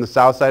usually on the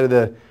south side of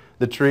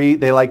the tree.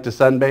 They like to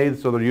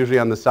sunbathe, so they're usually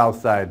on the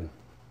south side.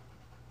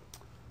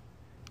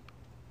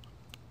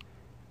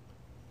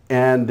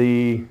 And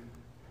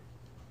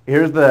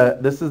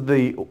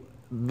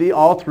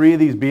all 3 of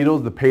these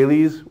beetles, the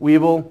Paley's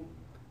weevil,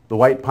 the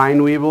white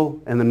pine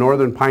weevil, and the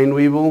northern pine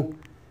weevil,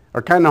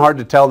 are kind of hard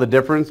to tell the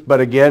difference.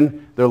 But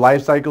again, their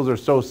life cycles are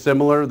so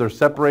similar. They're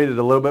separated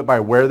a little bit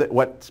by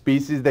what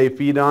species they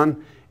feed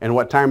on and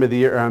what time of the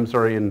year.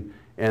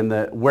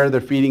 Where they're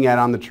feeding at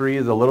on the tree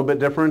is a little bit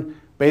different.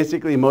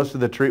 Basically, most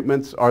of the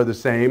treatments are the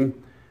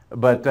same,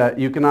 but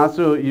you can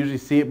also usually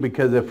see it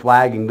because of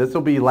flagging. This will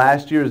be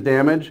last year's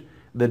damage,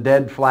 the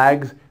dead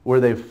flags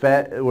where they're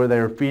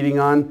feeding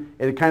on.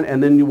 It kind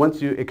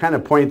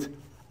of points,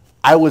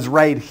 I was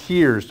right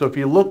here. So if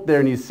you look there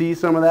and you see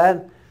some of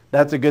that,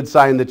 that's a good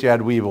sign that you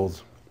had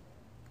weevils.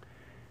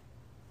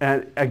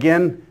 And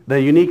again, the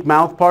unique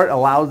mouth part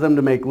allows them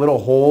to make little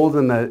holes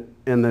on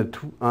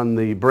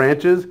the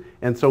branches.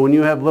 And so when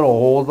you have little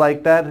holes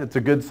like that, it's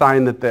a good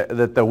sign that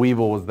the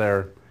weevil was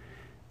there.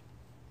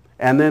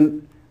 And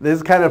then this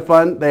is kind of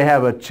fun. They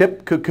have a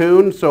chip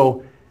cocoon.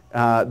 So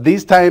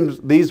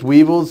these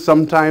weevils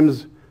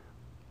sometimes,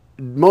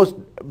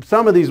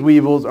 some of these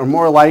weevils are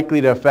more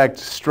likely to affect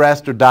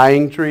stressed or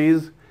dying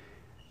trees.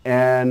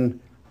 And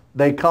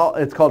it's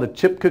called a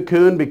chip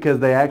cocoon because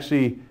they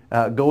actually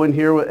go in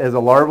here as a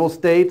larval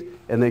state,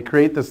 and they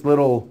create this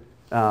little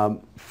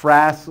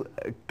frass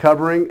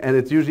covering, and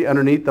it's usually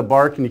underneath the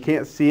bark and you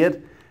can't see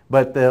it,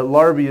 but the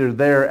larvae are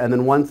there, and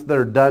then once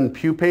they're done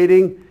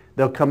pupating,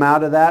 they'll come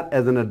out of that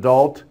as an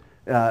adult,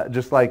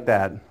 just like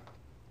that.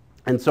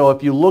 And so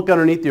if you look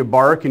underneath your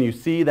bark and you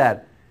see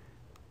that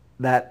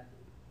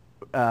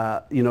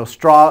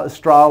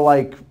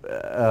straw-like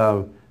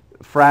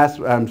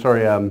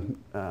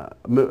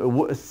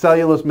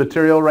cellulose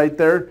material right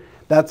there,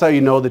 that's how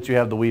you know that you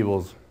have the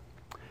weevils.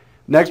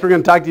 Next, we're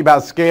going to talk to you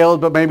about scales,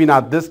 but maybe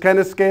not this kind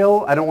of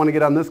scale. I don't want to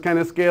get on this kind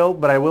of scale,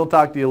 but I will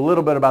talk to you a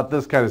little bit about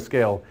this kind of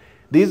scale.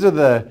 These are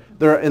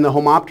they're in the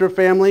Homoptera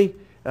family,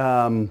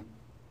 and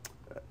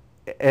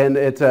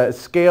it's a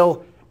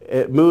scale.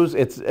 It moves.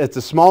 It's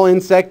a small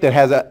insect that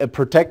has a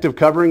protective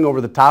covering over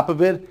the top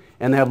of it,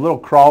 and they have little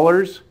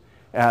crawlers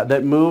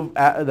that move.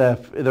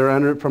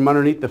 They're from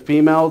underneath the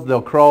females.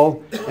 They'll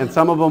crawl, and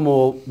some of them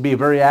will be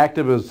very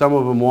active, and some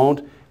of them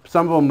won't.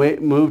 Some of them may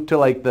move to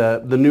like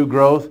the new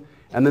growth,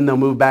 and then they'll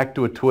move back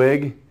to a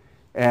twig,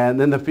 and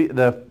then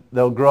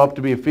they'll grow up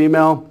to be a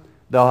female.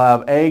 They'll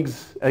have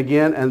eggs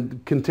again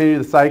and continue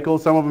the cycle.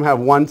 Some of them have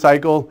one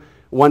cycle,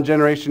 one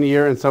generation a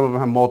year, and some of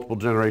them have multiple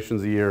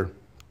generations a year.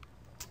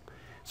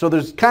 So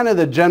there's kind of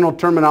the general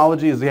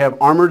terminology is you have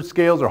armored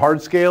scales or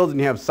hard scales, and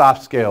you have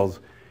soft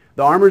scales.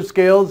 The armored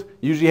scales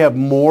usually have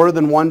more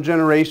than one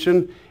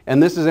generation,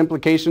 and this is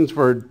implications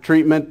for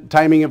treatment,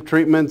 timing of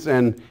treatments,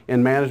 and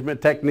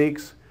management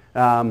techniques.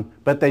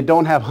 But they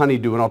don't have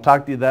honeydew, and I'll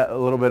talk to you a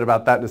little bit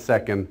about that in a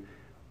second.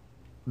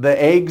 The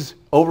eggs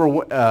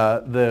overwinter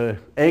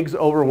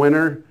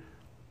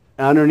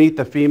underneath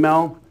the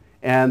female,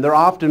 and they're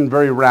often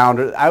very round.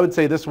 I would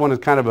say this one is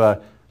kind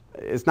of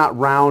it's not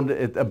round,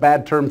 it's a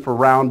bad term for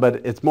round, but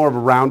it's more of a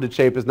rounded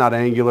shape. It's not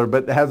angular,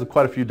 but it has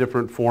quite a few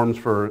different forms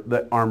for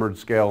the armored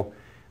scale.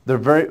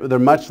 They're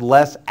much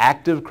less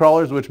active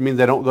crawlers, which means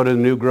they don't go to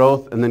new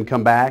growth and then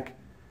come back,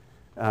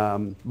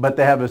 but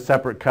they have a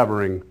separate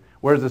covering.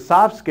 Whereas the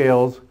soft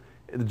scales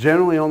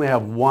generally only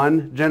have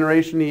one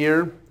generation a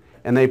year,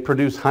 and they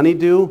produce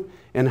honeydew.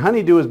 And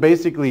honeydew is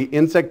basically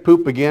insect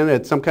poop. Again,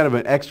 it's some kind of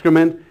an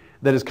excrement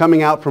that is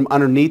coming out from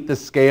underneath the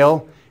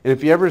scale. And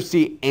if you ever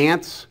see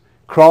ants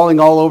crawling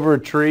all over a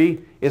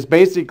tree, it's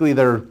basically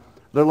they're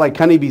like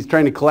honeybees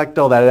trying to collect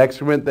all that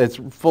excrement that's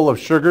full of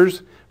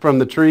sugars from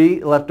the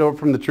tree, left over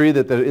from the tree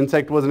that the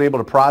insect wasn't able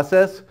to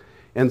process.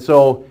 And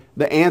so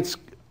the ants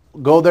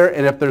go there,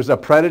 and if there's a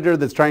predator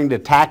that's trying to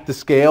attack the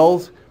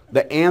scales,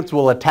 the ants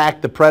will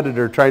attack the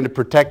predator trying to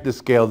protect the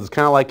scales. It's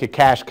kind of like a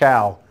cash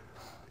cow.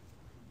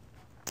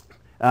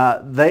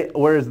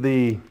 Whereas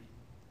the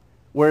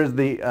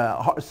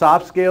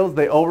soft scales,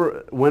 they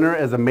overwinter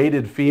as a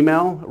mated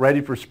female, ready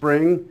for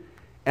spring,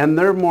 and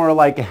they're more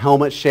like a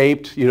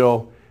helmet-shaped,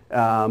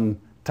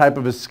 type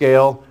of a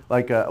scale.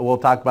 We'll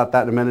talk about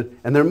that in a minute.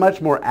 And they're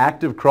much more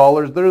active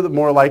crawlers. They're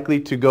more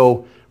likely to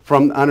go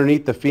from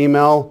underneath the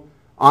female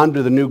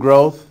onto the new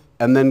growth,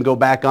 and then go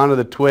back onto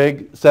the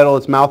twig, settle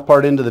its mouth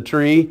part into the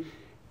tree,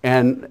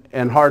 and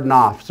harden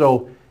off.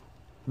 So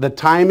the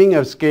timing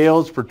of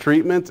scales for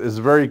treatments is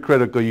very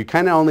critical. You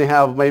kind of only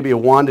have maybe a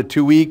 1 to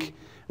 2 week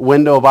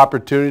window of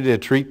opportunity to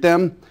treat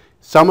them.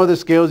 Some of the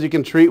scales you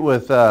can treat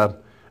with a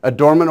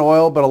dormant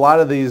oil, but a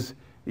lot of these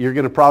you're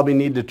going to probably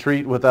need to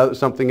treat with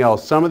something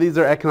else. Some of these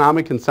are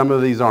economic and some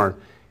of these aren't.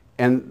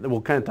 And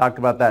we'll kind of talk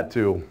about that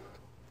too.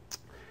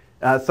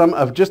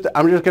 I'm just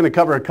going to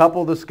cover a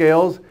couple of the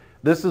scales.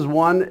 This is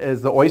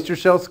the oyster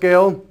shell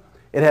scale.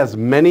 It has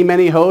many,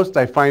 many hosts.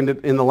 I find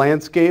it in the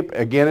landscape.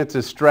 Again, it's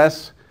a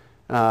stress.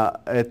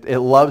 It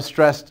loves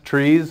stressed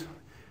trees.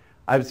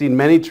 I've seen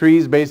many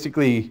trees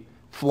basically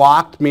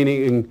flocked,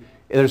 meaning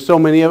there's so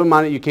many of them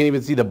on it you can't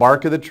even see the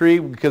bark of the tree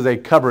because they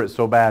cover it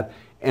so bad.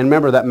 And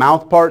remember, that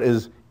mouth part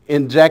is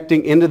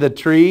injecting into the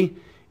tree,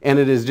 and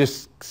it is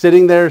just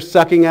sitting there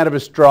sucking out of a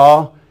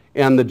straw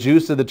and the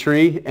juice of the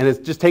tree, and it's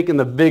just taking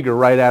the vigor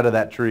right out of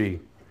that tree.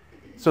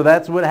 So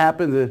that's what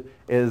happens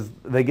is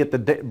they get the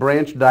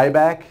branch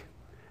dieback.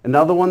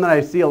 Another one that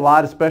I see a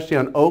lot, especially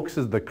on oaks,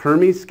 is the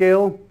Kermes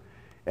scale.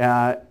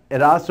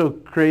 It also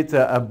creates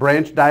a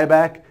branch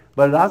dieback,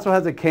 but it also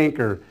has a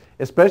canker,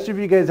 especially if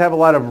you guys have a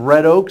lot of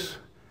red oaks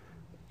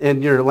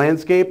in your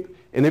landscape.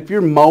 And if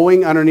you're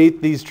mowing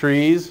underneath these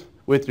trees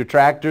with your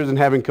tractors and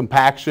having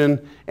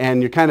compaction,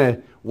 and you're kind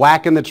of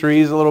whacking the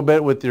trees a little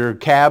bit with your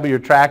cab of your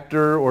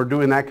tractor or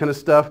doing that kind of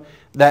stuff,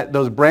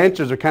 those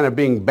branches are kind of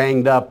being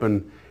banged up,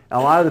 and a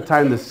lot of the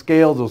time the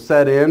scales will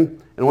set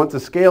in, and once the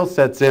scale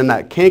sets in,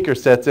 that canker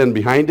sets in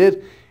behind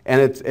it,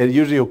 and it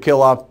usually will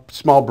kill off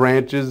small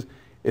branches.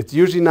 It's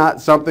usually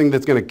not something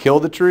that's going to kill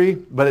the tree,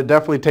 but it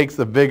definitely takes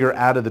the vigor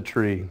out of the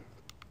tree.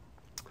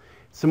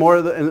 Some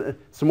more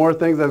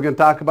things I was going to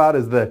talk about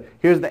is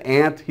here's the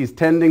ant. He's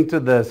tending to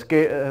the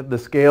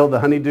scale, the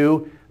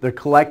honeydew. They're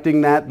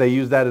collecting that. They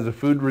use that as a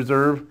food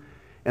reserve.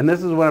 And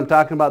this is what I'm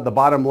talking about. The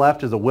bottom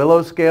left is a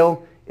willow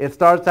scale. It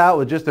starts out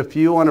with just a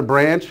few on a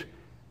branch.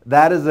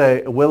 That is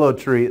a willow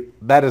tree.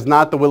 That is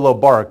not the willow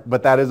bark,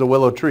 but that is a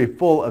willow tree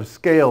full of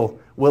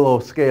willow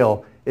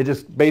scale. It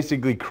just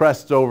basically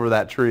crusts over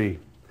that tree,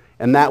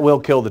 and that will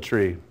kill the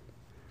tree.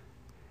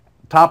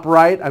 Top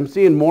right, I'm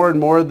seeing more and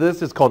more of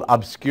this. It's called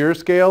obscure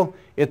scale.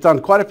 It's on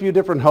quite a few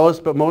different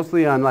hosts, but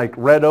mostly on like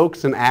red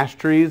oaks and ash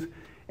trees.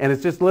 And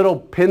it's just little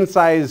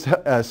pin-sized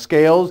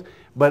scales.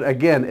 But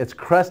again, it's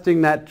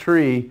crusting that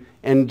tree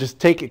and just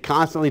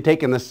constantly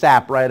taking the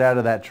sap right out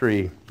of that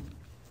tree.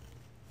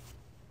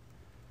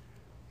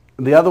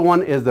 The other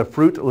one is the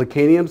fruit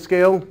licanium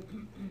scale.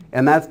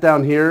 And that's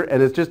down here.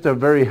 And it's just a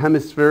very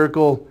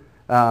hemispherical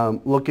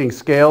looking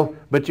scale,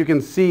 but you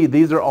can see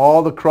these are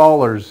all the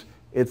crawlers.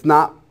 It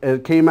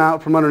came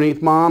out from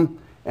underneath mom,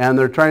 and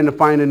they're trying to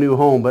find a new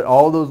home, but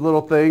all those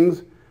little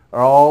things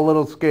are all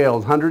little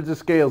scales, hundreds of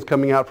scales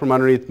coming out from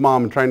underneath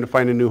mom and trying to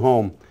find a new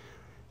home.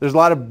 There's a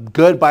lot of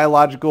good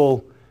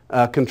biological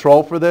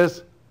control for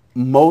this.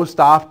 Most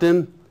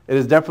often, it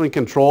is definitely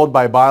controlled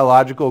by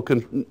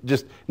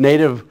just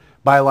native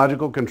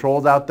biological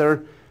controls out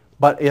there.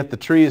 But if the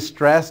tree is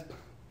stressed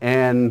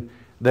and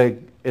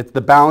if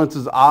the balance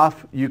is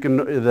off,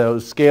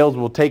 those scales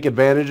will take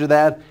advantage of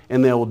that,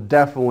 and they will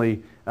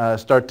definitely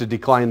start to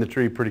decline the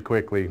tree pretty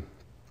quickly.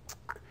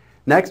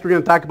 Next, we're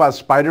going to talk about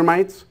spider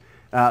mites.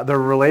 They're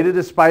related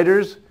to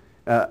spiders,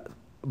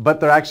 but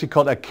they're actually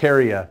called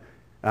Acaria.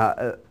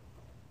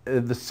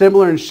 They're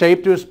similar in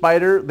shape to a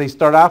spider. They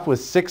start off with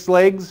 6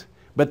 legs,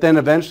 but then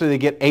eventually they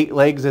get 8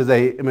 legs as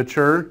they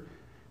mature.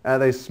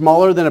 They're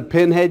smaller than a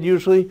pinhead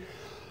usually.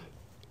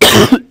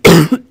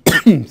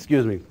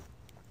 Excuse me.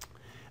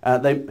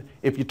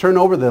 If you turn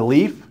over the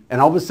leaf and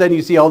all of a sudden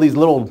you see all these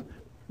little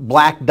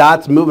black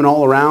dots moving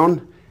all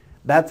around,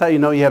 that's how you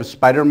know you have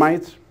spider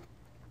mites.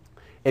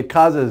 It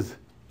causes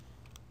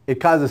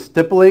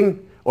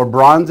stippling or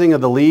bronzing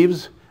of the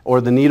leaves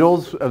or the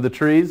needles of the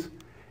trees,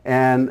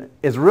 and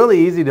it's really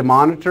easy to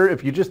monitor.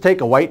 If you just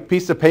take a white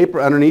piece of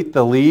paper underneath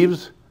the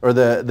leaves or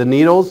the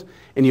needles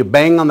and you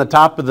bang on the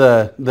top of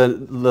the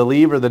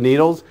leaf or the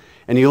needles,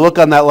 and you look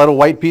on that little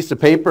white piece of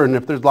paper, and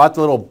if there's lots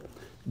of little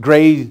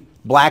gray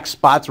black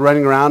spots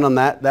running around on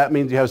that, that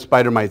means you have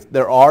spider mites.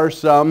 There are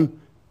some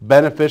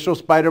beneficial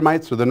spider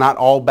mites, so they're not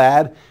all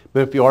bad,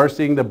 but if you are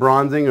seeing the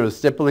bronzing or the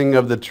stippling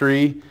of the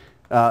tree,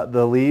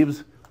 the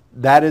leaves,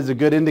 that is a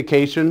good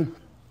indication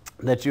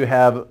that you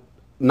have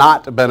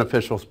not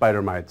beneficial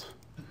spider mites.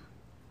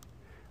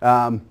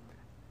 My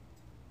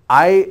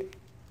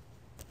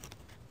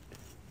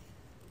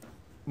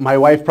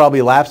wife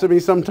probably laughs at me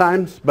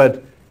sometimes,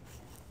 but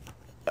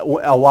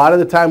a lot of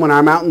the time when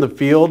I'm out in the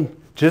field,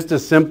 just a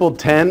simple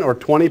 10 or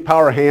 20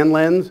 power hand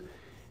lens,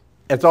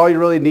 it's all you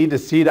really need to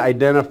see to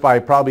identify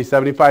probably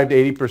 75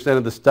 to 80%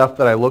 of the stuff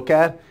that I look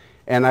at,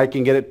 and I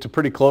can get it to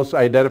pretty close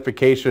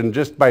identification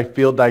just by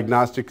field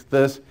diagnostics.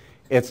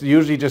 It's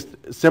usually just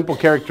simple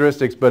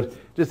characteristics, but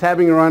just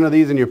having one of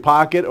these in your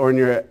pocket or in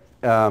your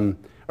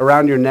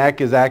around your neck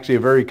is actually a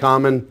very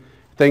common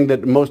thing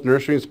that most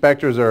nursery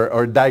inspectors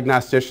or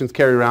diagnosticians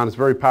carry around. It's a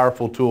very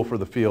powerful tool for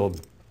the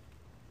field.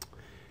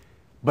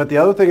 But the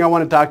other thing I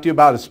want to talk to you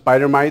about is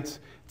spider mites.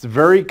 It's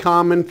very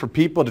common for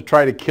people to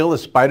try to kill a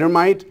spider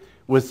mite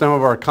with some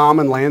of our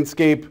common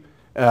landscape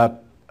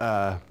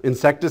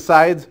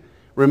insecticides.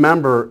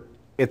 Remember,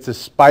 it's a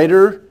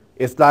spider,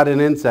 it's not an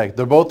insect.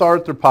 They're both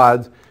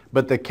arthropods,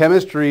 but the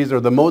chemistries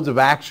or the modes of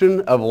action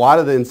of a lot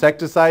of the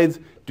insecticides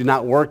do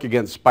not work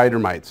against spider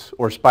mites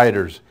or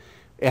spiders.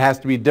 It has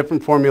to be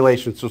different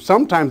formulations. So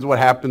sometimes what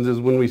happens is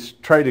when we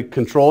try to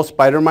control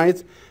spider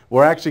mites,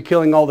 we're actually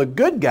killing all the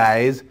good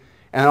guys,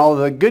 and all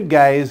the good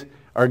guys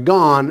are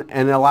gone,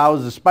 and it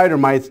allows the spider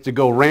mites to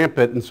go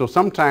rampant. And so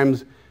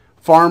sometimes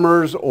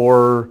farmers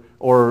or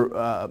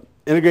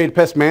integrated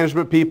pest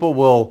management people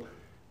will,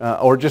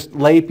 or just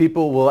lay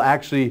people will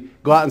actually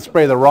go out and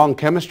spray the wrong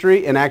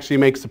chemistry, and actually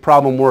makes the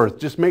problem worse.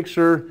 Just make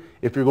sure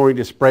if you're going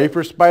to spray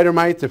for spider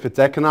mites, if it's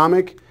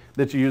economic,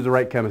 that you use the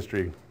right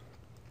chemistry.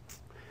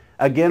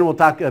 Again, we'll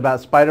talk about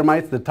spider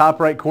mites. The top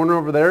right corner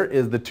over there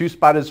is the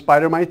 2-spotted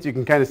spider mites. You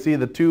can kind of see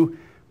the 2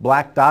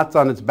 black dots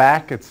on its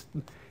back. It's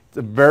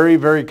a very,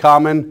 very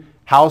common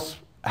house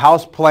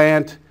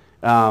plant,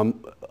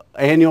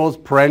 annuals,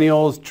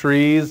 perennials,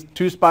 trees.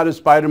 2-spotted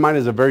spider mite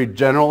is a very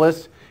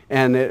generalist,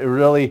 and it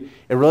really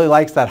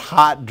likes that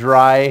hot,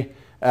 dry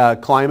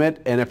climate.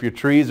 And if your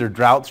trees are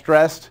drought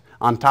stressed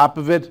on top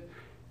of it,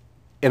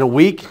 in a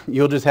week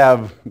you'll just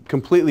have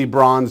completely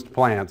bronzed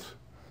plants.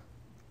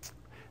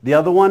 The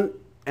other one,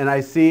 and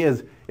I see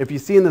is, if you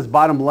see in this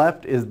bottom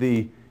left is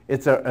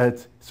it's a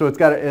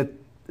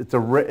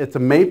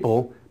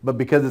maple, but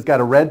because it's got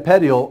a red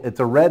petiole, it's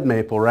a red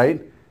maple, right?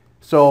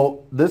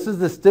 So this is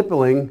the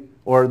stippling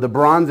or the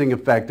bronzing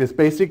effect. It's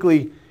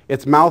basically,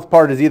 its mouth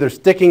part is either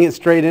sticking it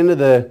straight into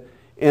the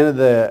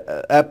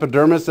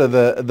epidermis of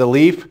the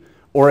leaf,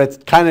 or it's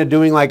kind of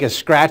doing like a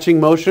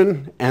scratching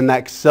motion, and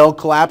that cell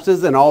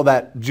collapses and all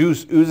that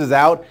juice oozes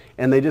out,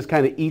 and they just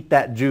kind of eat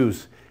that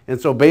juice. And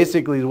so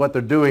basically what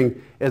they're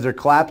doing is they're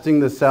collapsing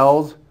the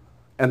cells,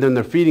 and then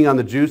they're feeding on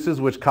the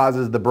juices, which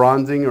causes the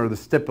bronzing or the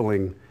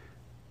stippling.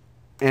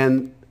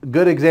 And a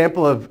good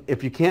example of,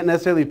 if you can't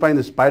necessarily find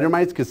the spider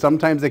mites, because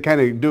sometimes they kind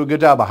of do a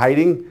good job of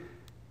hiding,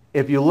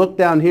 if you look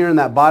down here in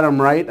that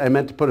bottom right, I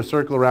meant to put a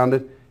circle around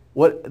it,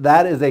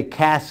 that is a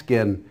cast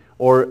skin,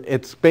 or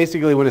it's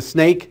basically when a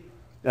snake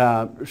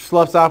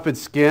sloughs off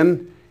its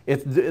skin.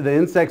 The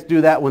insects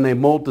do that when they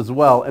molt as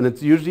well, and it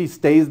usually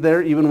stays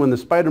there even when the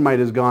spider mite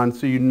is gone,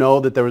 so you know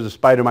that there was a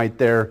spider mite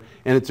there.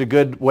 And it's a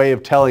good way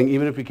of telling,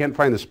 even if you can't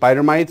find the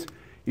spider mites,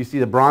 you see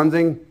the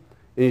bronzing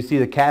and you see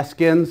the cast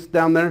skins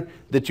down there,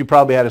 that you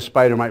probably had a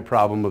spider mite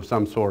problem of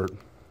some sort.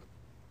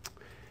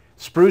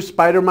 Spruce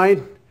spider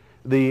mite,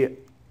 a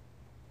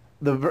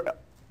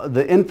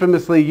the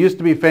infamously used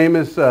to be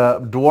famous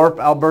dwarf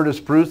Alberta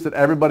spruce that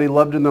everybody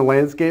loved in the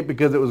landscape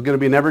because it was going to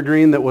be an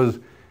evergreen that was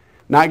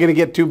not going to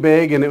get too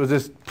big, and it was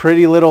this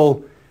pretty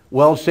little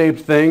well-shaped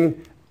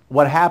thing.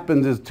 What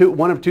happens is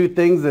one of two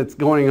things that's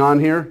going on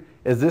here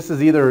is this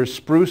is either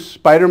spruce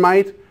spider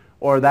mite,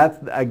 or that's,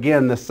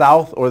 again, the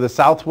south or the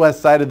southwest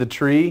side of the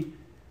tree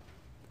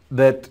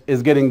that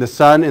is getting the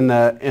sun in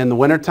the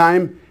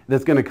wintertime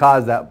that's going to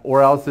cause that,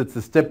 or else it's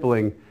the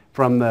stippling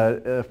from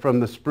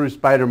the spruce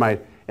spider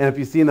mite. And if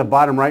you see in the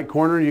bottom right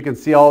corner, you can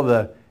see all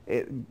the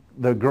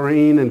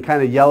green and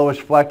kind of yellowish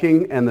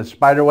flecking and the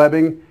spider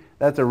webbing.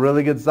 That's a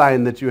really good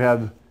sign that you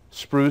have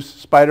spruce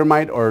spider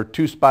mite or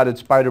two-spotted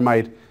spider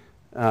mite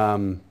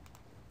in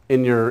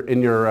your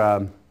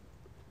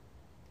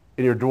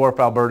dwarf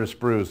Alberta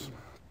spruce.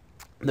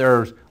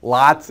 There's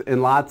lots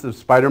and lots of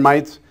spider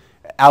mites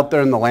out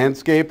there in the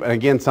landscape, and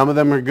again, some of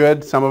them are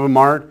good, some of them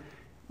aren't.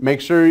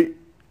 Make sure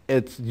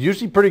it's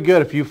usually pretty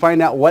good if you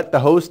find out what the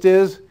host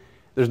is.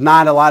 There's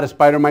not a lot of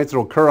spider mites that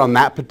will occur on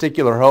that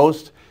particular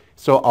host.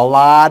 So a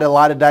lot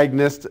of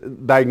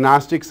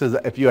diagnostics is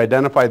if you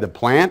identify the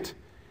plant.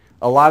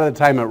 A lot of the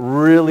time it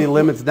really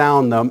limits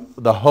down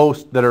the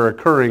hosts that are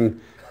occurring,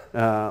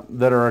 or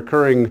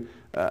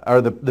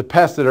the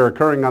pests that are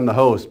occurring on the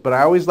host. But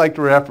I always like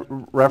to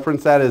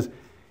reference that as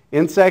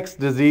insects,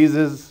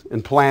 diseases,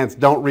 and plants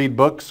don't read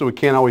books, so we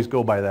can't always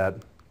go by that.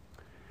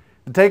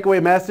 The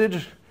takeaway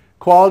message: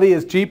 quality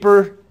is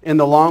cheaper in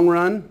the long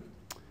run.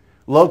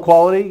 Low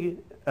quality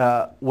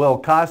will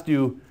cost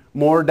you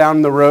more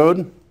down the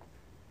road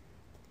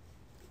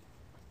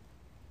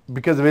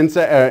because of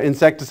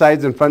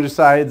insecticides and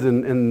fungicides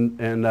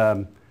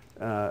and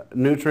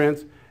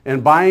nutrients.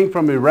 And buying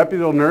from a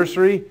reputable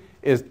nursery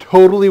is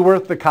totally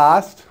worth the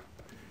cost.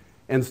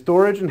 And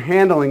storage and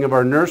handling of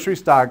our nursery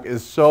stock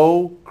is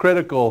so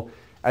critical.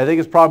 I think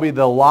it's probably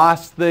the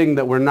lost thing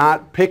that we're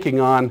not picking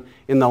on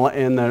in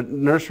the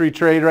nursery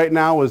trade right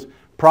now is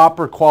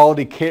proper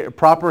quality care,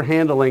 proper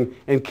handling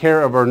and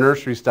care of our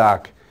nursery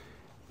stock.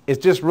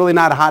 It's just really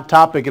not a hot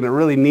topic, and it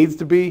really needs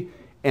to be.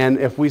 And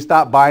if we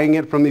stop buying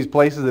it from these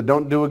places that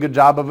don't do a good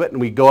job of it, and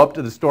we go up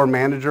to the store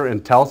manager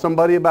and tell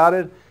somebody about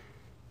it,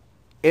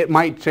 it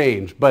might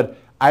change. But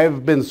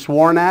I've been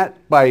sworn at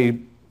by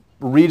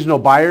regional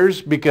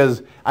buyers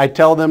because I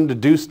tell them to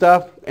do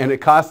stuff and it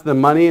costs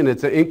them money and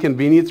it's an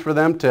inconvenience for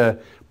them to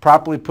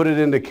properly put it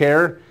into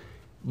care.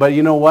 But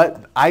you know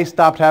what? I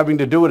stopped having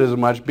to do it as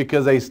much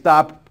because they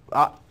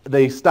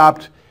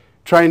stopped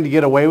trying to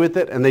get away with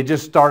it, and they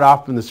just start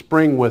off in the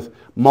spring with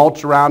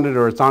mulch around it,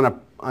 or it's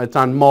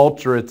on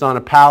mulch, or it's on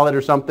a pallet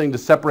or something to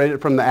separate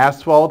it from the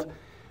asphalt.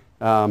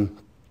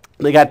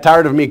 They got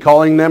tired of me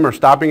calling them or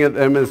stopping at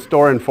them in the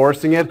store and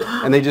forcing it,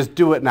 and they just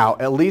do it now.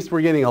 At least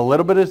we're getting a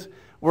little bit of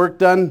work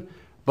done,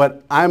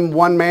 but I'm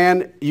one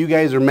man, you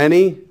guys are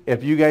many.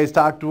 If you guys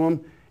talk to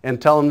them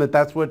and tell them that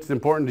that's what's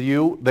important to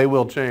you, they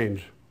will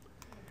change.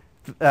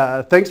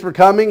 Thanks for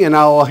coming, and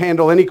I'll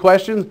handle any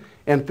questions.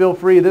 And feel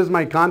free, this is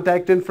my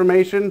contact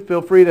information.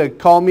 Feel free to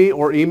call me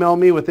or email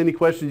me with any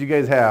questions you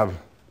guys have.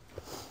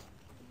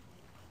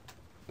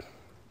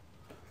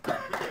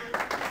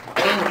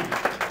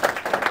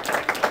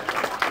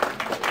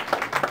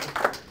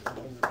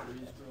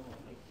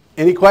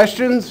 Any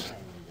questions?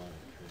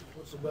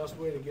 What's the best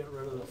way to get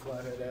rid of the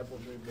flathead apple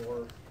tree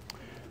borer?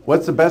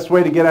 What's the best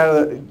way to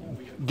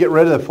get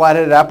rid of the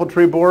flat-headed apple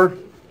tree borer?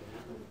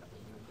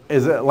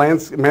 Is it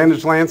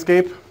managed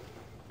landscape?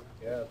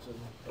 Yeah, it's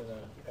in an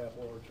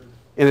apple orchard.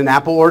 In an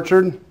apple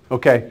orchard?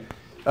 Okay.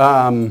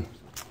 I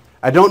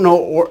don't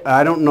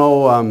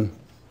know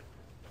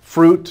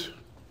fruit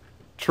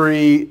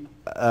tree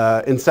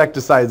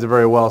insecticides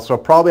very well, so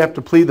I'll probably have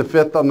to plead the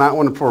fifth on that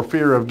one for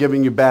fear of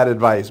giving you bad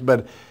advice.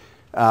 But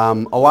a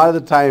lot of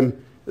the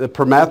time, the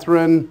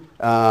permethrin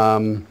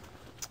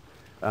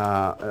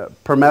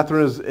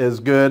is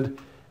good.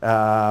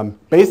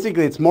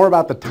 Basically, it's more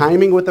about the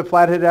timing with the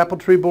flathead apple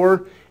tree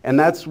borer, and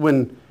that's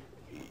when,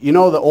 you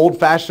know, the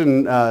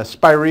old-fashioned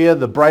spirea,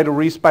 the bridal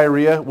wreath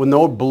spirea, when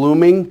they're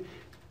blooming,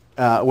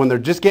 when they're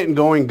just getting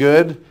going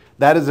good,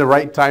 that is the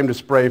right time to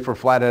spray for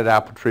flathead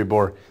apple tree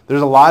borer.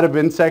 There's a lot of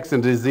insects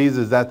and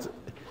diseases that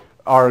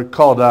are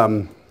called,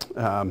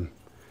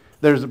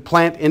 there's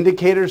plant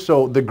indicators,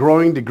 so the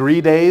growing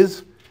degree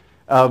days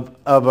of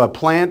a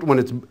plant when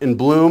it's in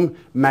bloom,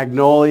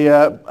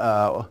 magnolia,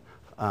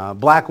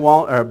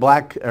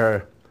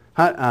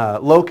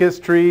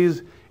 locust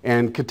trees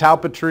and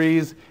catalpa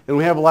trees, and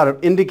we have a lot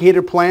of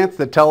indicator plants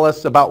that tell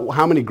us about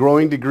how many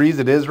growing degrees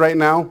it is right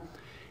now.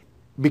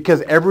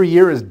 Because every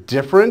year is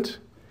different,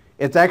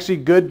 it's actually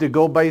good to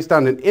go based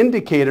on an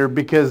indicator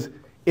because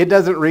it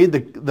doesn't read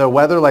the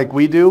weather like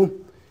we do.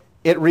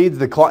 It reads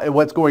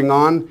what's going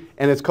on,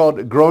 and it's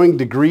called growing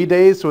degree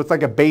days, so it's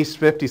like a base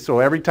 50. So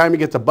every time it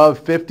gets above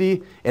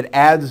 50, it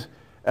adds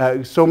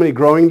so many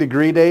growing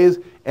degree days,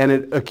 and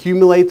it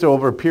accumulates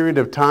over a period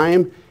of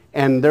time,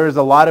 and there's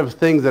a lot of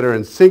things that are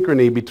in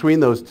synchrony between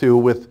those two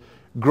with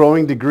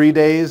growing degree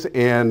days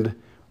and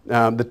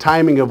the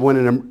timing of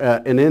when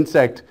an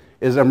insect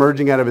is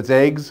emerging out of its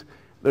eggs.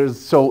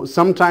 So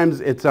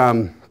sometimes it's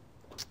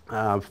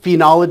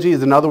Phenology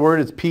is another word.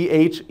 It's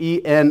Phenology.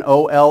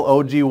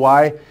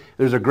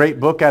 There's a great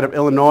book out of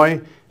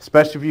Illinois,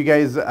 especially if you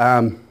guys,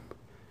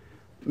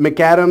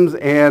 McAdams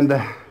and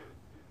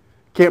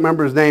can't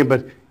remember his name,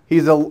 but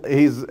he's a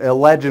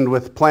legend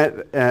with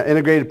plant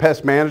integrated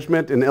pest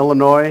management in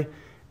Illinois.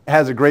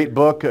 Has a great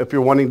book if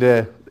you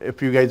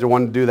guys are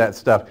wanting to do that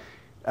stuff.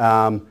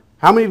 How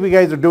many of you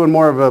guys are doing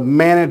more of a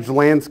managed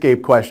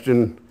landscape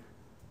question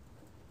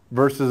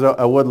versus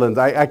a woodlands?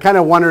 I kind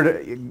of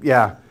wondered,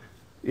 yeah.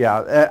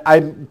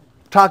 I'm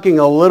talking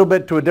a little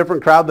bit to a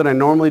different crowd than I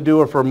normally do,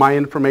 or for my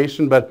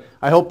information, but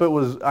I hope it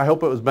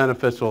was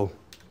beneficial.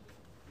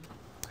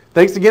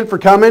 Thanks again for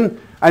coming.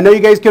 I know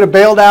you guys could have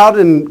bailed out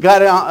and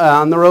got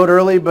on the road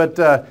early, but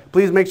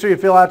please make sure you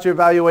fill out your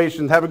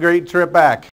evaluations. Have a great trip back.